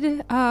could,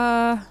 It's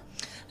a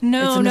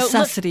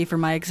necessity for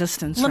my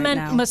existence right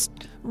Lament now. must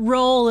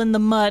roll in the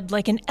mud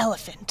like an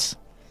elephant.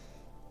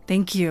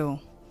 Thank you.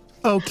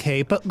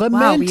 Okay, but Wow,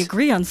 Lament, we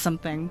agree on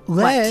something.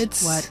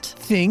 let's What?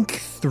 think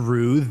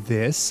through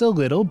this a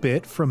little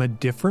bit from a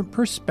different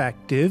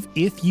perspective.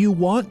 If you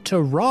want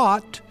to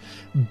rot,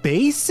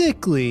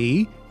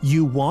 basically,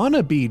 you want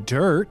to be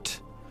dirt,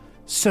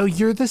 so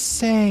you're the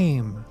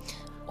same.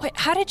 Wait,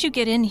 how did you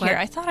get in here? What?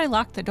 I thought I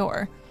locked the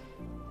door.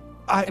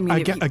 mean,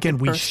 it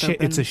burst open.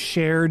 It's a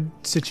shared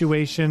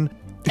situation.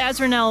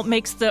 Azranel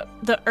makes the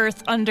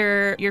earth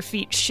under your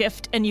feet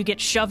shift, and you get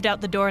shoved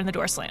out the door, and the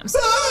door slams.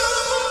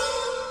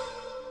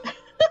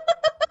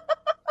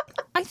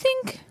 I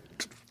think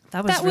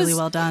That was that really was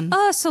well done.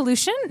 a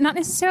solution, not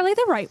necessarily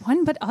the right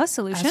one, but a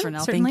solution.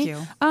 Azranel, thank certainly.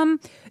 you.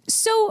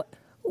 So,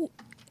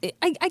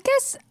 I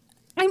guess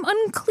I'm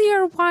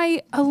unclear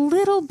why a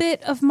little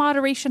bit of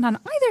moderation on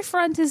either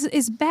front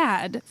is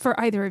bad for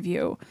either of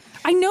you.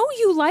 I know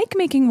you like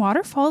making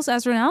waterfalls,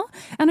 Azrael,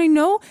 and I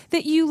know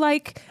that you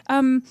like,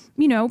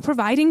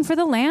 providing for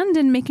the land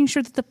and making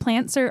sure that the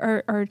plants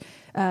are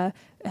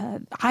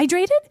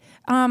hydrated.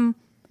 I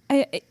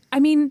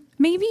mean,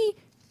 maybe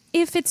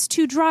if it's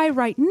too dry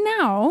right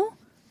now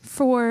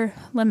for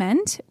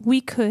Lament,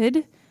 we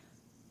could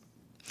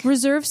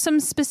reserve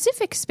some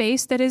specific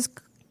space that is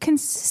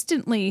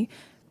consistently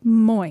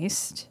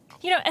moist.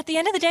 At the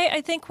end of the day,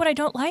 I think what I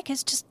don't like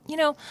is just,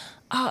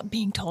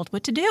 being told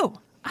what to do.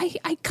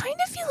 I kind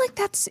of feel like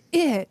that's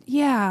it.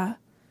 Yeah.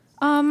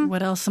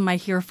 What else am I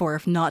here for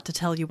if not to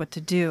tell you what to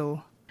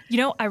do?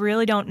 I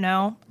really don't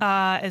know.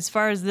 As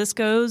far as this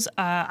goes,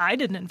 I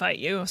didn't invite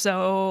you,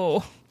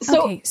 so...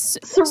 So,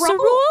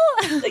 Sorrel?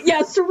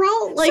 Yeah,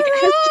 Sorrel, has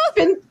just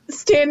been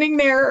standing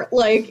there,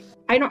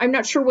 I'm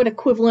not sure what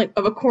equivalent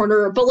of a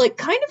corner, but,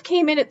 kind of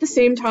came in at the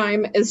same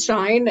time as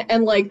Shine,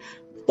 and,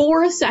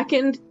 for a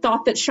second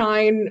thought that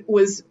Shine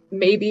was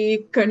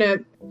maybe gonna,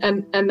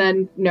 and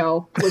then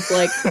no, was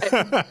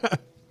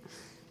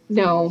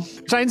no.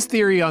 Shine's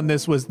theory on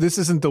this was this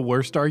isn't the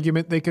worst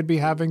argument they could be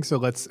having, so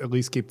let's at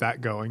least keep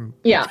that going.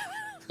 Yeah.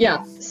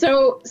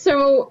 So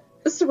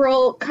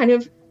Sorrel kind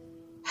of...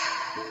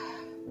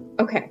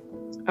 Okay.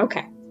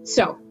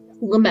 So,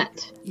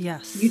 Lament.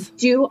 Yes. You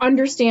do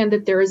understand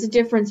that there is a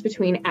difference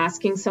between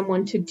asking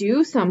someone to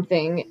do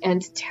something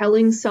and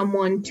telling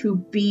someone to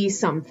be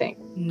something.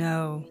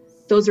 No.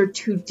 Those are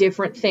two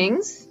different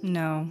things.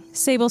 No.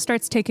 Sable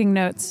starts taking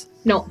notes.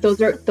 No,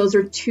 those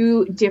are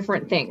two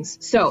different things.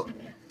 So,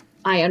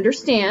 I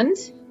understand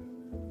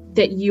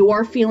that you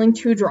are feeling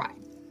too dry.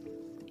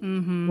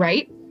 Mm-hmm.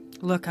 Right?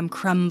 Look, I'm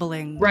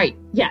crumbling. Right.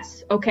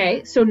 Yes.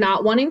 Okay. So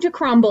not wanting to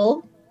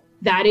crumble,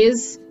 that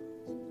is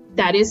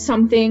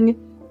something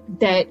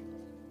that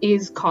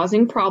is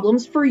causing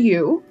problems for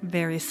you.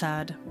 Very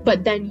sad.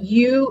 But then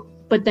you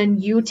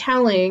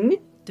telling...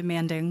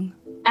 Demanding.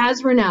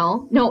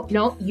 Azrael,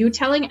 no, you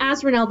telling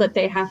Azrael that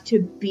they have to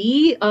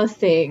be a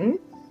thing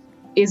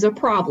is a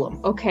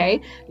problem,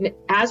 okay?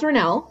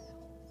 Azrael,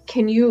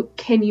 can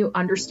you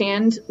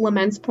understand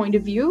Lament's point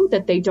of view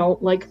that they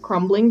don't like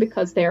crumbling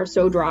because they are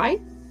so dry?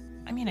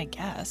 I mean, I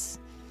guess.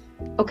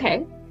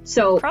 Okay,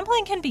 so...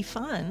 Crumbling can be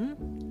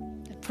fun.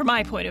 From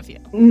my point of view.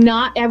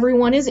 Not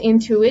everyone is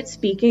into it,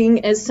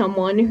 speaking as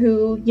someone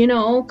who,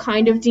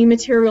 kind of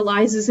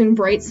dematerializes in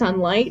bright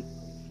sunlight.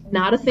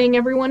 Not a thing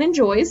everyone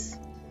enjoys,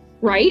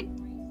 right?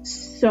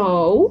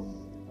 So,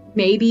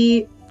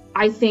 maybe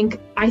I think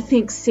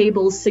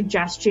Sable's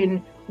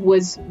suggestion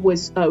was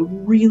a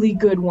really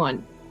good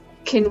one.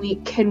 Can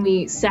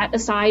we set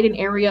aside an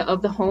area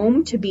of the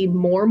home to be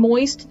more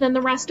moist than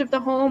the rest of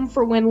the home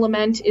for when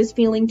Lament is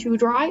feeling too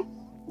dry?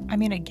 I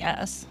mean, I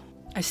guess.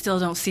 I still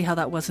don't see how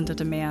that wasn't a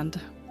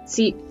demand.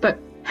 See, but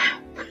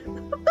I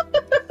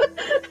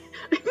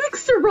think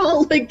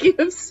Sorrel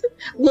gives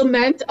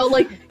Lament a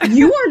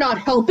you are not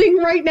helping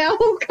right now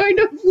kind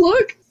of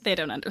look. They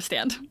don't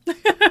understand.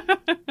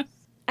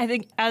 I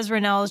think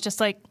Azrael is just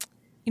you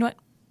know what?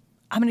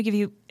 I'm going to give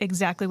you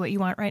exactly what you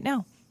want right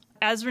now.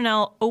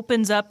 Azrael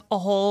opens up a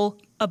hole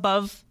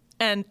above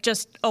and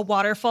just a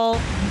waterfall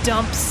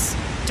dumps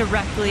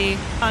directly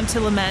onto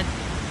Lament,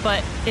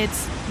 but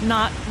it's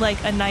not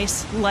a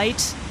nice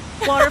light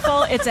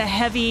waterfall. It's a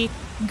heavy,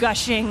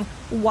 gushing,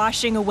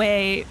 washing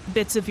away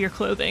bits of your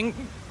clothing.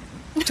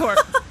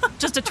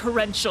 Just a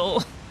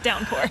torrential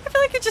downpour. I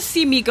feel like you just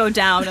see me go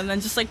down and then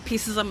just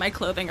pieces of my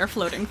clothing are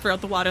floating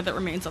throughout the water that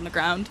remains on the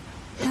ground.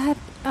 That,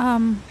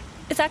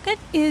 is that good?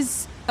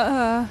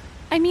 I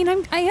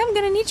am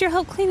gonna need your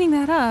help cleaning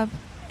that up.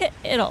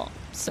 It'll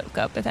soak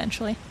up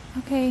eventually.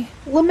 Okay.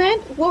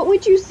 Lament, what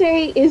would you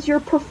say is your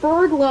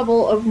preferred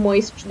level of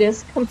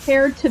moistness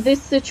compared to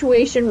this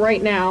situation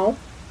right now?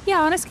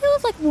 Yeah, on a scale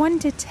of 1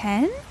 to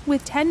 10,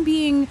 with 10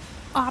 being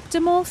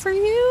optimal for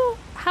you,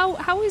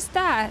 how is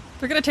that?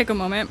 They're gonna take a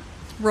moment,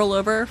 roll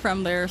over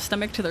from their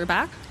stomach to their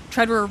back,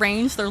 try to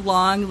arrange their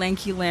long,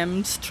 lanky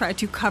limbs, try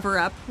to cover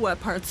up what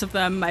parts of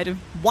them might have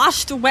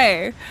washed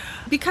away.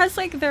 Because,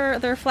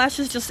 their flesh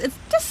is it's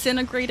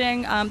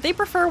disintegrating, they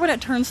prefer when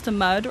it turns to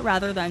mud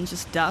rather than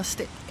just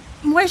dust. It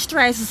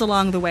moisturizes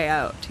along the way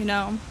out,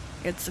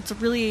 It's a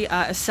really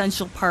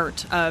essential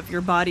part of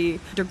your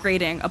body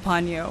degrading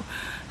upon you.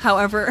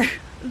 However,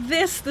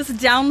 this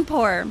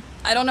downpour,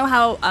 I don't know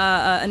how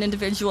an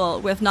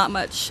individual with not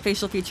much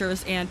facial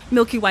features and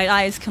milky white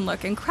eyes can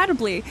look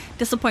incredibly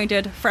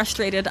disappointed,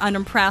 frustrated,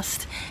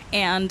 unimpressed,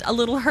 and a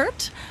little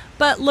hurt,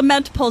 but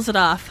Lament pulls it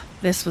off.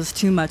 This was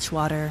too much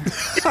water.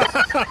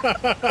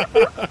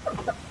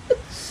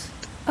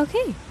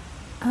 Okay.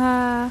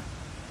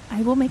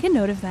 I will make a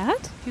note of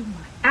that.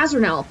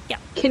 Azrael, yeah.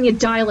 Can you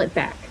dial it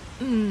back?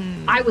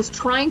 I was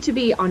trying to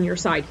be on your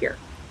side here.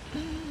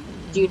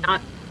 Do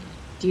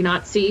you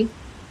not see?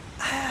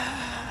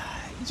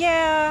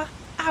 Yeah,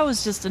 I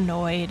was just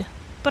annoyed.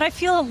 But I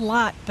feel a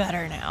lot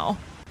better now.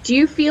 Do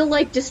you feel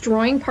like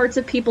destroying parts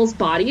of people's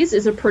bodies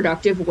is a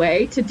productive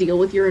way to deal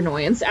with your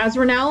annoyance,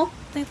 Azrael?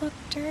 They look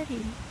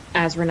dirty.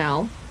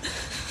 Azrael.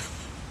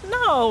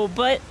 No,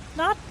 but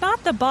not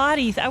the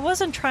body. I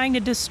wasn't trying to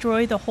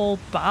destroy the whole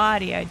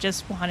body. I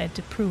just wanted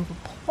to prove a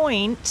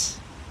point.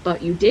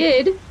 But you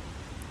did.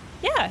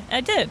 Yeah, I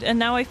did, and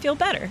now I feel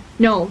better.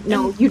 No,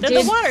 you Then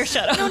did. the water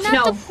shut off. No,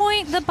 not the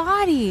point, the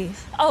body.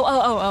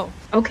 Oh.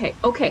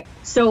 Okay.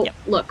 So, Yep.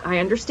 look, I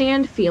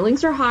understand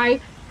feelings are high.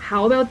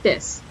 How about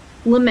this?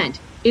 Lament,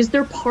 is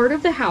there part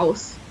of the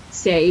house,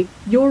 say,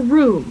 your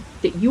room,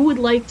 that you would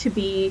like to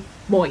be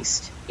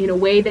moist in a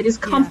way that is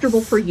comfortable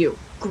Yes. for you?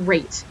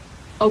 Great.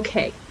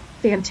 Okay.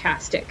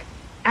 Fantastic.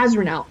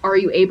 Azrael, are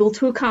you able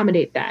to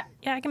accommodate that?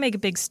 Yeah, I can make a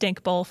big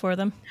stink bowl for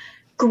them.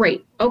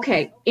 Great.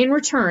 Okay. In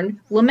return,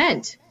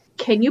 Lament,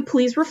 can you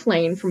please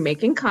refrain from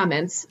making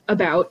comments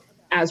about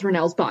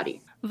Azrael's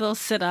body? They'll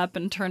sit up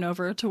and turn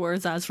over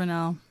towards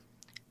Azrael.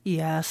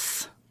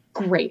 Yes.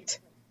 Great.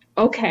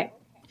 Okay.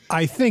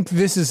 I think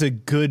this is a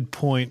good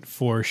point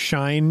for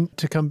Shine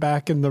to come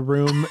back in the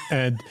room,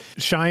 and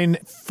Shine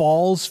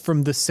falls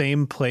from the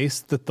same place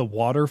that the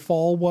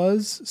waterfall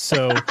was.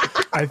 So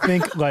I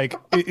think like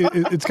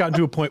it's gotten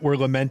to a point where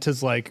Lament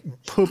has like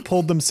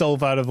pulled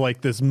themselves out of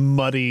like this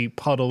muddy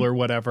puddle or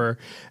whatever,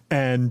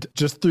 and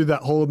just through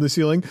that hole in the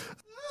ceiling,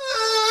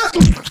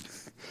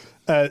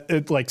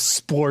 it like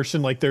splorsh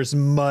and like there's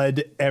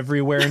mud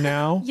everywhere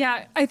now.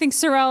 Yeah, I think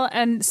Sorel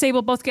and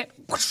Sable both get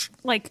whoosh,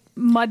 like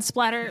mud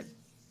splatter.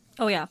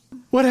 Oh, yeah.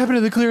 What happened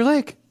to the clear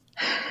lake?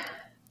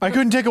 I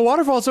couldn't take a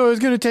waterfall, so I was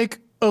going to take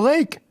a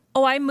lake.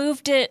 Oh, I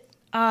moved it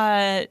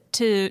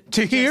to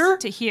here?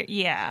 To here,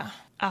 yeah.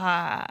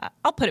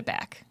 I'll put it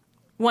back.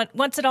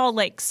 Once it all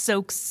like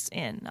soaks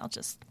in, I'll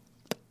just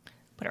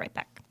put it right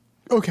back.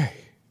 Okay.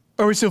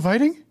 Are we still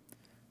fighting?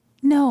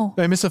 No.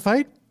 Did I miss a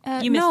fight?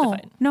 You missed the no.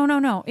 fight.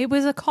 No. It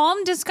was a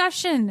calm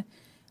discussion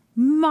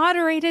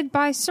moderated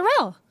by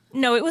Sorel.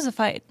 No, it was a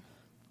fight.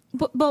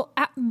 Well,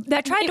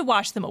 I tried to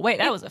wash them away.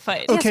 That was a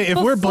fight. Okay, if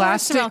we're before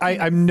blasting, Sorel came.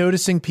 I'm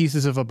noticing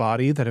pieces of a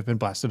body that have been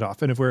blasted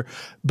off. And if we're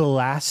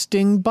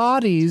blasting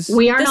bodies,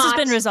 We are This not.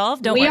 has been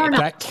resolved. Don't we worry are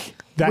about not.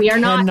 that We are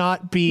not-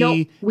 cannot be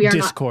No, we are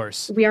not.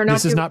 discourse. We are not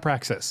This is do- not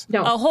praxis.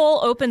 No. A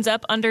hole opens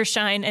up under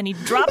Shine, and he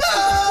drops.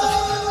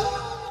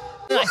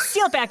 I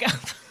seal it back up.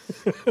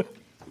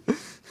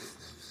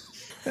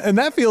 And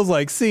that feels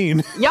like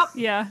scene. Yep.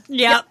 Yeah.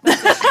 Yep.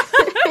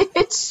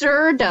 It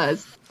sure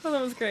does. Oh,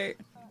 that was great.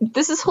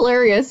 This is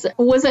hilarious.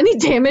 Was any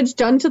damage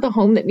done to the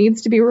home that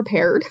needs to be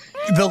repaired?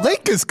 The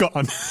lake is gone.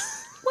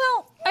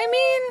 Well, I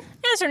mean,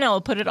 Azrael will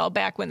put it all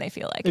back when they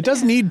feel like It it.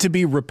 does need to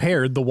be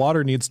repaired. The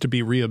water needs to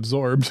be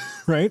reabsorbed,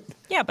 right?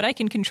 Yeah, but I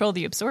can control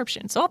the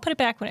absorption, so I'll put it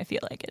back when I feel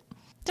like it.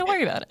 Don't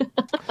worry about it.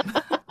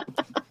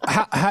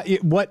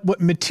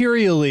 What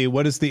materially,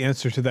 what does the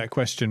answer to that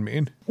question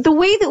mean? The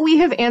way that we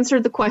have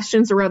answered the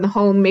questions around the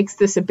home makes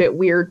this a bit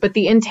weird, but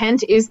the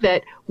intent is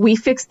that we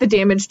fix the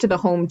damage to the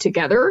home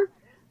together.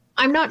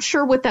 I'm not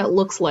sure what that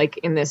looks like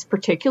in this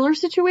particular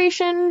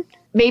situation.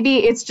 Maybe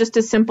it's just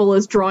as simple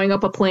as drawing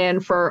up a plan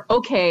for,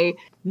 okay,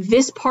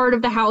 this part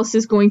of the house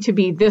is going to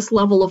be this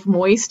level of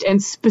moist,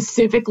 and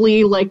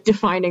specifically like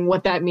defining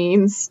what that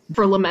means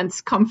for Lament's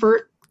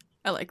comfort.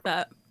 I like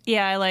that.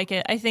 Yeah, I like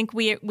it. I think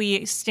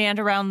we stand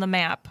around the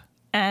map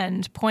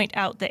and point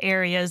out the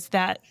areas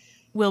that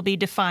will be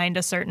defined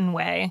a certain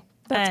way.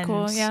 That's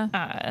cool,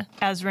 yeah.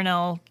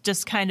 Azrael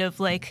just kind of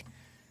like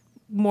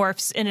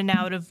morphs in and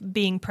out of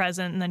being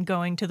present and then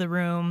going to the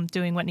room,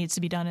 doing what needs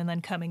to be done, and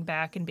then coming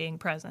back and being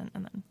present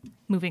and then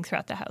moving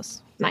throughout the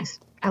house. Nice.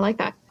 I like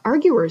that.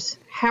 Arguers,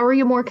 how are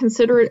you more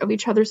considerate of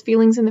each other's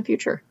feelings in the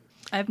future?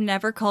 I've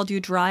never called you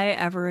dry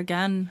ever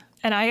again.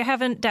 And I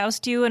haven't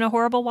doused you in a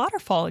horrible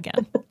waterfall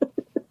again.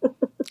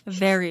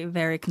 Very,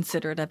 very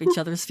considerate of each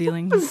other's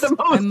feelings,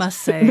 I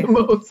must say.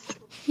 Most.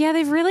 Yeah,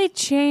 they've really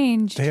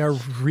changed. They are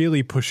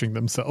really pushing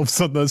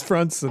themselves on those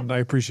fronts, and I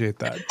appreciate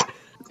that.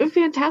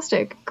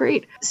 Fantastic.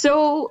 Great.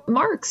 So,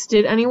 marks.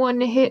 Did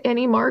anyone hit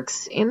any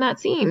marks in that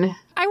scene?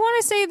 I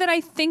want to say that I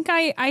think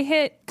I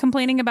hit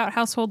complaining about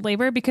household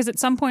labor because at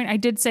some point I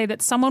did say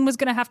that someone was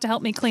going to have to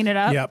help me clean it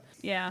up. Yep.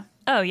 Yeah.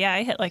 Oh, yeah,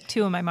 I hit like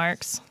 2 of my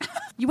marks.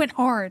 You went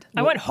hard.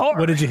 I went hard.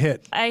 What did you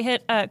hit? I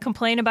hit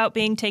complain about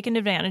being taken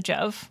advantage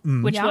of,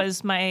 which Yeah.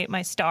 was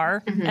my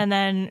star, and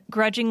then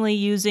grudgingly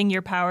using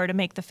your power to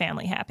make the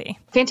family happy.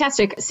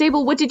 Fantastic.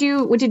 Sable, what did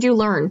you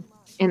learn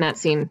in that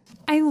scene?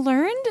 I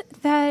learned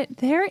that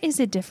there is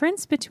a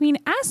difference between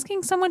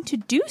asking someone to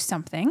do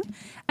something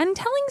and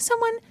telling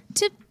someone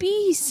to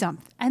be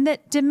something, and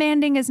that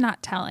demanding is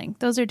not telling.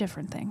 Those are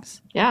different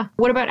things. Yeah.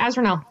 What about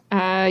Azrael?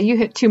 You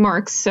hit 2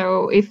 marks,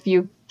 so if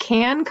you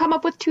can come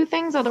up with 2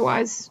 things,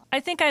 otherwise. I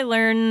think I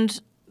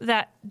learned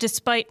that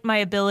despite my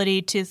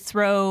ability to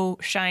throw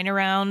Shine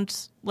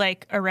around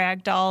like a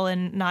rag doll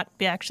and not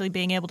be actually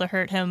being able to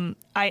hurt him,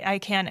 I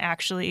can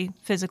actually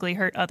physically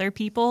hurt other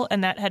people,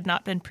 and that had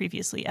not been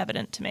previously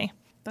evident to me.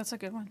 That's a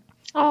good one.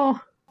 Oh,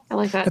 I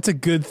like that. That's a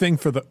good thing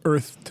for the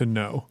Earth to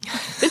know.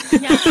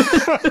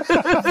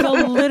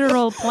 The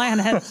literal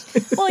planet.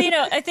 Well,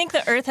 I think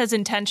the Earth has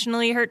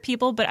intentionally hurt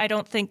people, but I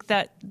don't think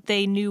that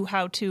they knew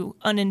how to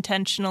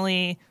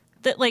unintentionally,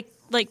 that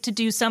like to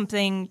do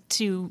something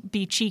to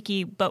be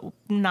cheeky, but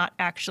not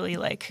actually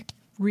like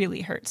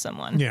really hurt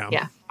someone.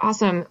 Yeah.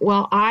 Awesome.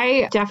 Well,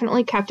 I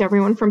definitely kept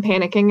everyone from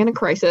panicking in a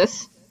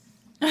crisis.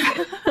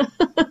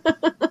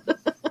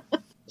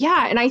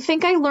 Yeah, and I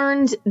think I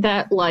learned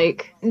that,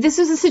 like, this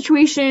is a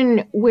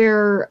situation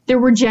where there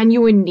were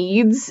genuine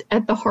needs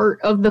at the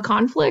heart of the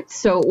conflict,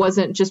 so it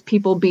wasn't just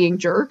people being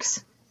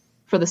jerks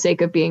for the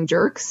sake of being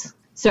jerks.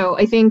 So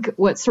I think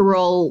what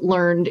Cyril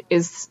learned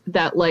is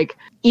that, like,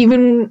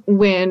 even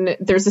when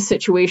there's a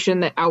situation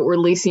that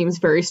outwardly seems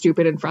very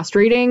stupid and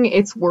frustrating,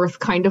 it's worth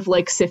kind of,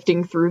 like,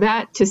 sifting through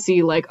that to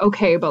see, like,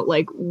 okay, but,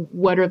 like,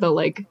 what are the,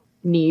 like,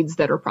 needs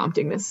that are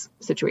prompting this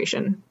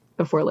situation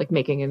before, like,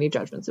 making any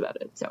judgments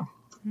about it, so...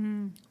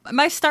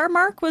 My star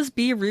mark was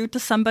be rude to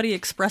somebody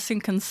expressing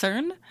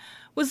concern.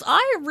 Was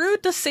I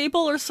rude to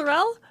Sable or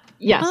Sorrel?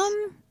 Yes.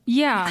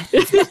 Yeah.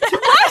 What?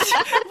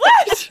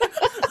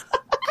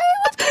 I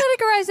would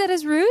categorize that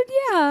as rude,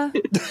 yeah.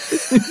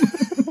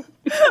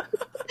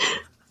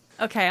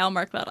 Okay, I'll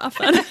mark that off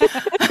then.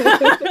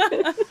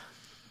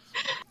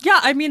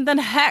 Yeah, I mean, then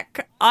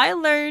heck, I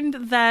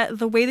learned that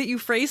the way that you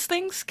phrase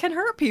things can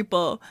hurt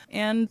people.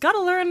 And gotta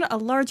learn a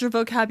larger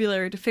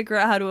vocabulary to figure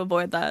out how to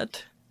avoid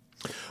that.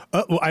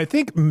 Well, I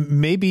think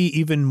maybe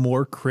even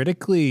more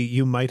critically,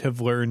 you might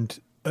have learned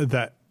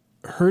that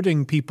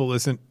hurting people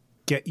isn't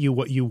get you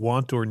what you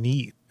want or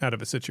need out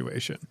of a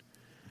situation.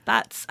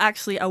 That's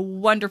actually a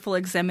wonderful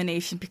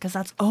examination because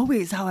that's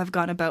always how I've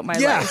gone about my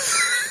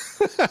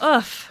life.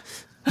 Ugh.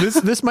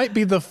 This might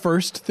be the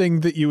first thing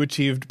that you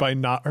achieved by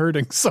not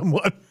hurting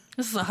someone.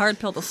 This is a hard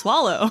pill to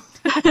swallow.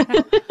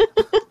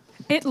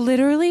 It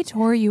literally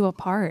tore you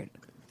apart.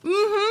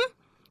 Mm-hmm.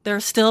 There are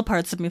still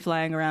parts of me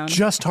flying around.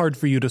 Just hard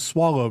for you to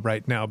swallow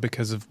right now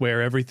because of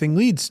where everything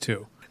leads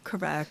to.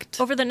 Correct.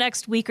 Over the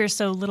next week or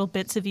so, little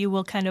bits of you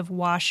will kind of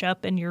wash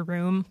up in your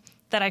room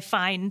that I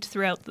find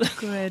throughout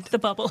the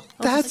bubble.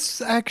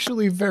 That's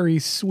actually very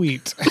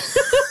sweet.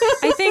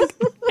 I think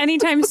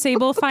anytime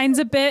Sable finds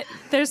a bit,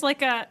 there's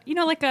like a, you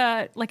know, like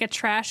a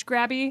trash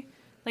grabby,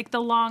 like the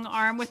long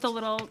arm with the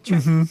little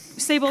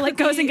Sable like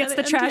goes and gets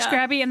the trash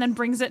grabby and then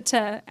brings it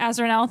to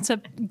Azrael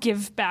to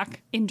give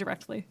back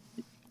indirectly.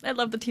 I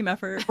love the team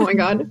effort. Oh my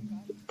god.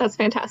 That's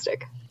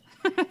fantastic.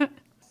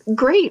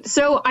 Great.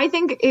 So I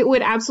think it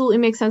would absolutely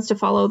make sense to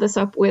follow this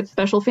up with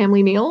special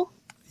family meal.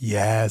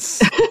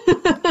 Yes.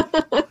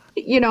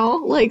 You know,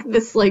 like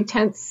this like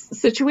tense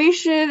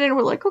situation, and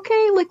we're like,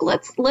 okay, like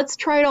let's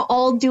try to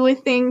all do a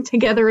thing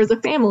together as a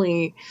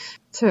family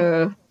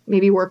to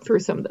maybe work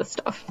through some of this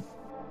stuff.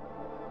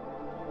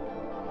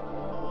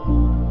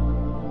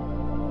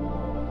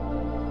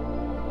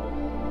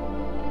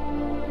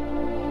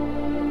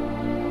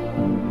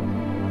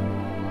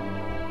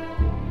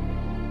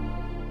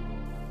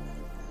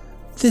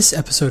 This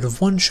episode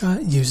of One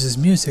Shot uses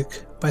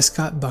music by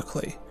Scott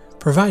Buckley,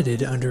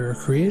 provided under a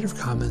Creative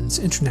Commons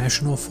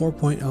International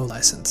 4.0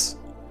 license.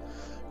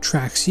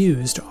 Tracks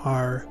used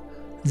are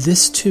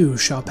This Too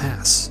Shall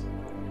Pass,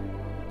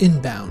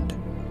 Inbound,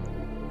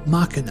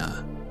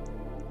 Machina,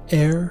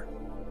 Air,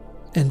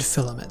 and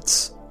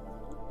Filaments.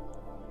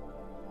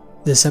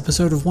 This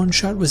episode of One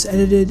Shot was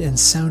edited and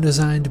sound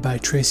designed by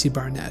Tracy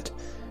Barnett.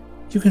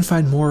 You can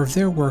find more of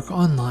their work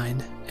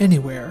online,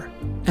 anywhere,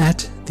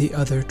 at The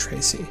Other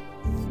Tracy.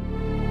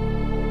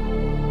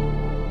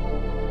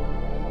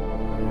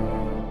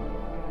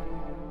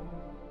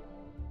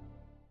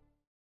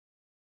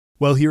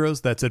 Well, heroes,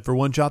 that's it for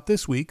One Shot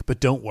this week, but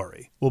don't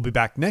worry. We'll be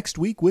back next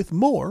week with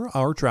more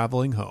Our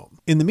Traveling Home.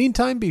 In the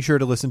meantime, be sure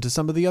to listen to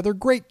some of the other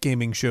great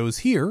gaming shows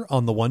here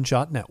on the One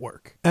Shot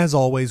Network. As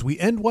always, we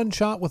end One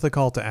Shot with a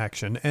call to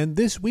action, and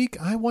this week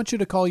I want you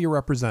to call your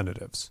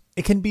representatives.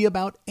 It can be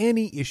about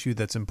any issue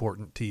that's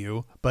important to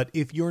you, but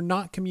if you're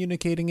not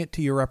communicating it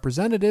to your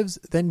representatives,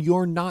 then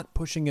you're not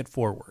pushing it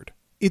forward.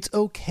 It's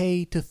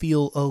okay to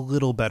feel a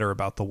little better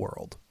about the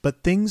world,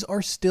 but things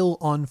are still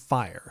on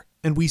fire.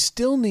 And we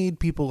still need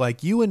people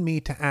like you and me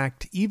to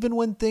act even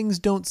when things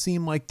don't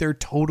seem like they're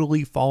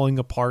totally falling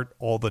apart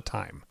all the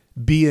time.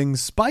 Being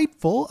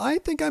spiteful, I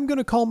think I'm going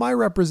to call my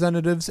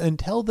representatives and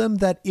tell them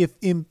that if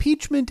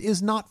impeachment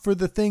is not for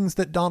the things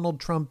that Donald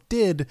Trump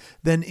did,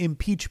 then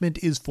impeachment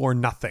is for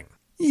nothing.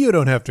 You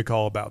don't have to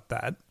call about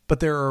that,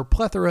 but there are a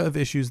plethora of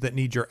issues that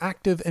need your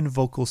active and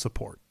vocal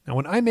support. Now,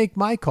 when I make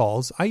my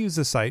calls, I use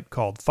a site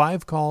called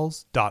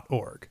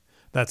 5calls.org.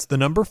 That's the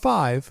number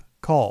 5,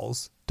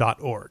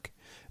 calls.org.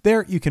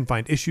 There, you can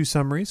find issue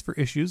summaries for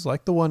issues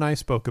like the one I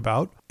spoke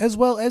about, as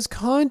well as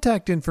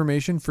contact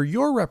information for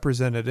your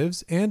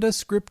representatives and a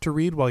script to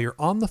read while you're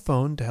on the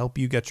phone to help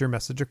you get your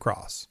message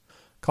across.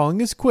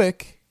 Calling is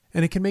quick,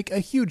 and it can make a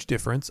huge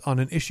difference on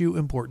an issue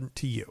important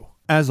to you.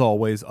 As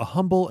always, a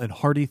humble and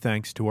hearty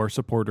thanks to our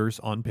supporters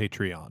on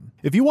Patreon.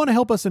 If you want to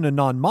help us in a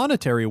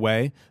non-monetary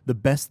way, the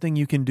best thing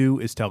you can do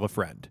is tell a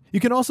friend. You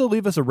can also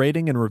leave us a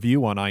rating and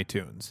review on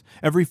iTunes.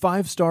 Every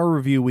 5-star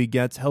review we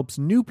get helps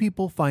new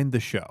people find the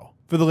show.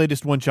 For the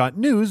latest One Shot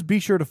news, be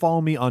sure to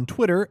follow me on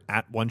Twitter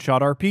at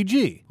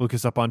OneShotRPG. Look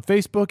us up on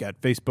Facebook at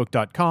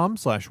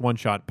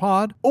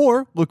facebook.com/OneShotPod,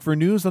 or look for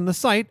news on the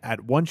site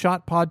at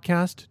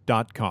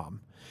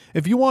OneShotPodcast.com.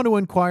 If you want to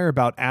inquire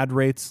about ad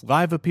rates,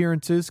 live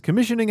appearances,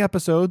 commissioning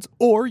episodes,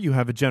 or you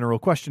have a general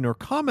question or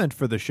comment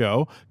for the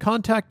show,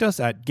 contact us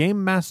at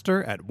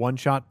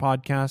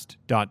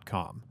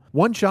gamemaster@oneshotpodcast.com.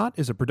 One Shot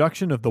is a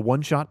production of the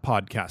One Shot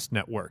Podcast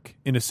Network,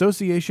 in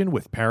association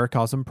with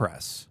Paracosm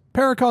Press.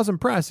 Paracosm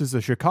Press is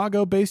a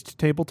Chicago-based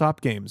tabletop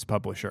games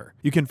publisher.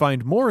 You can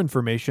find more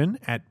information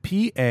at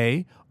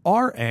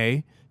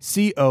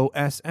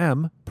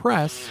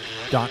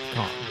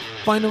paracosmpress.com.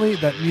 Finally,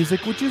 that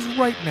music, which is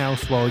right now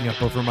swelling up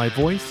over my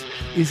voice,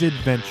 is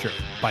Adventure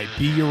by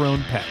Be Your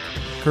Own Pet,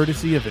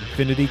 courtesy of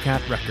Infinity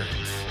Cat Records.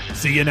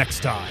 See you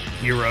next time,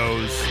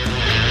 heroes.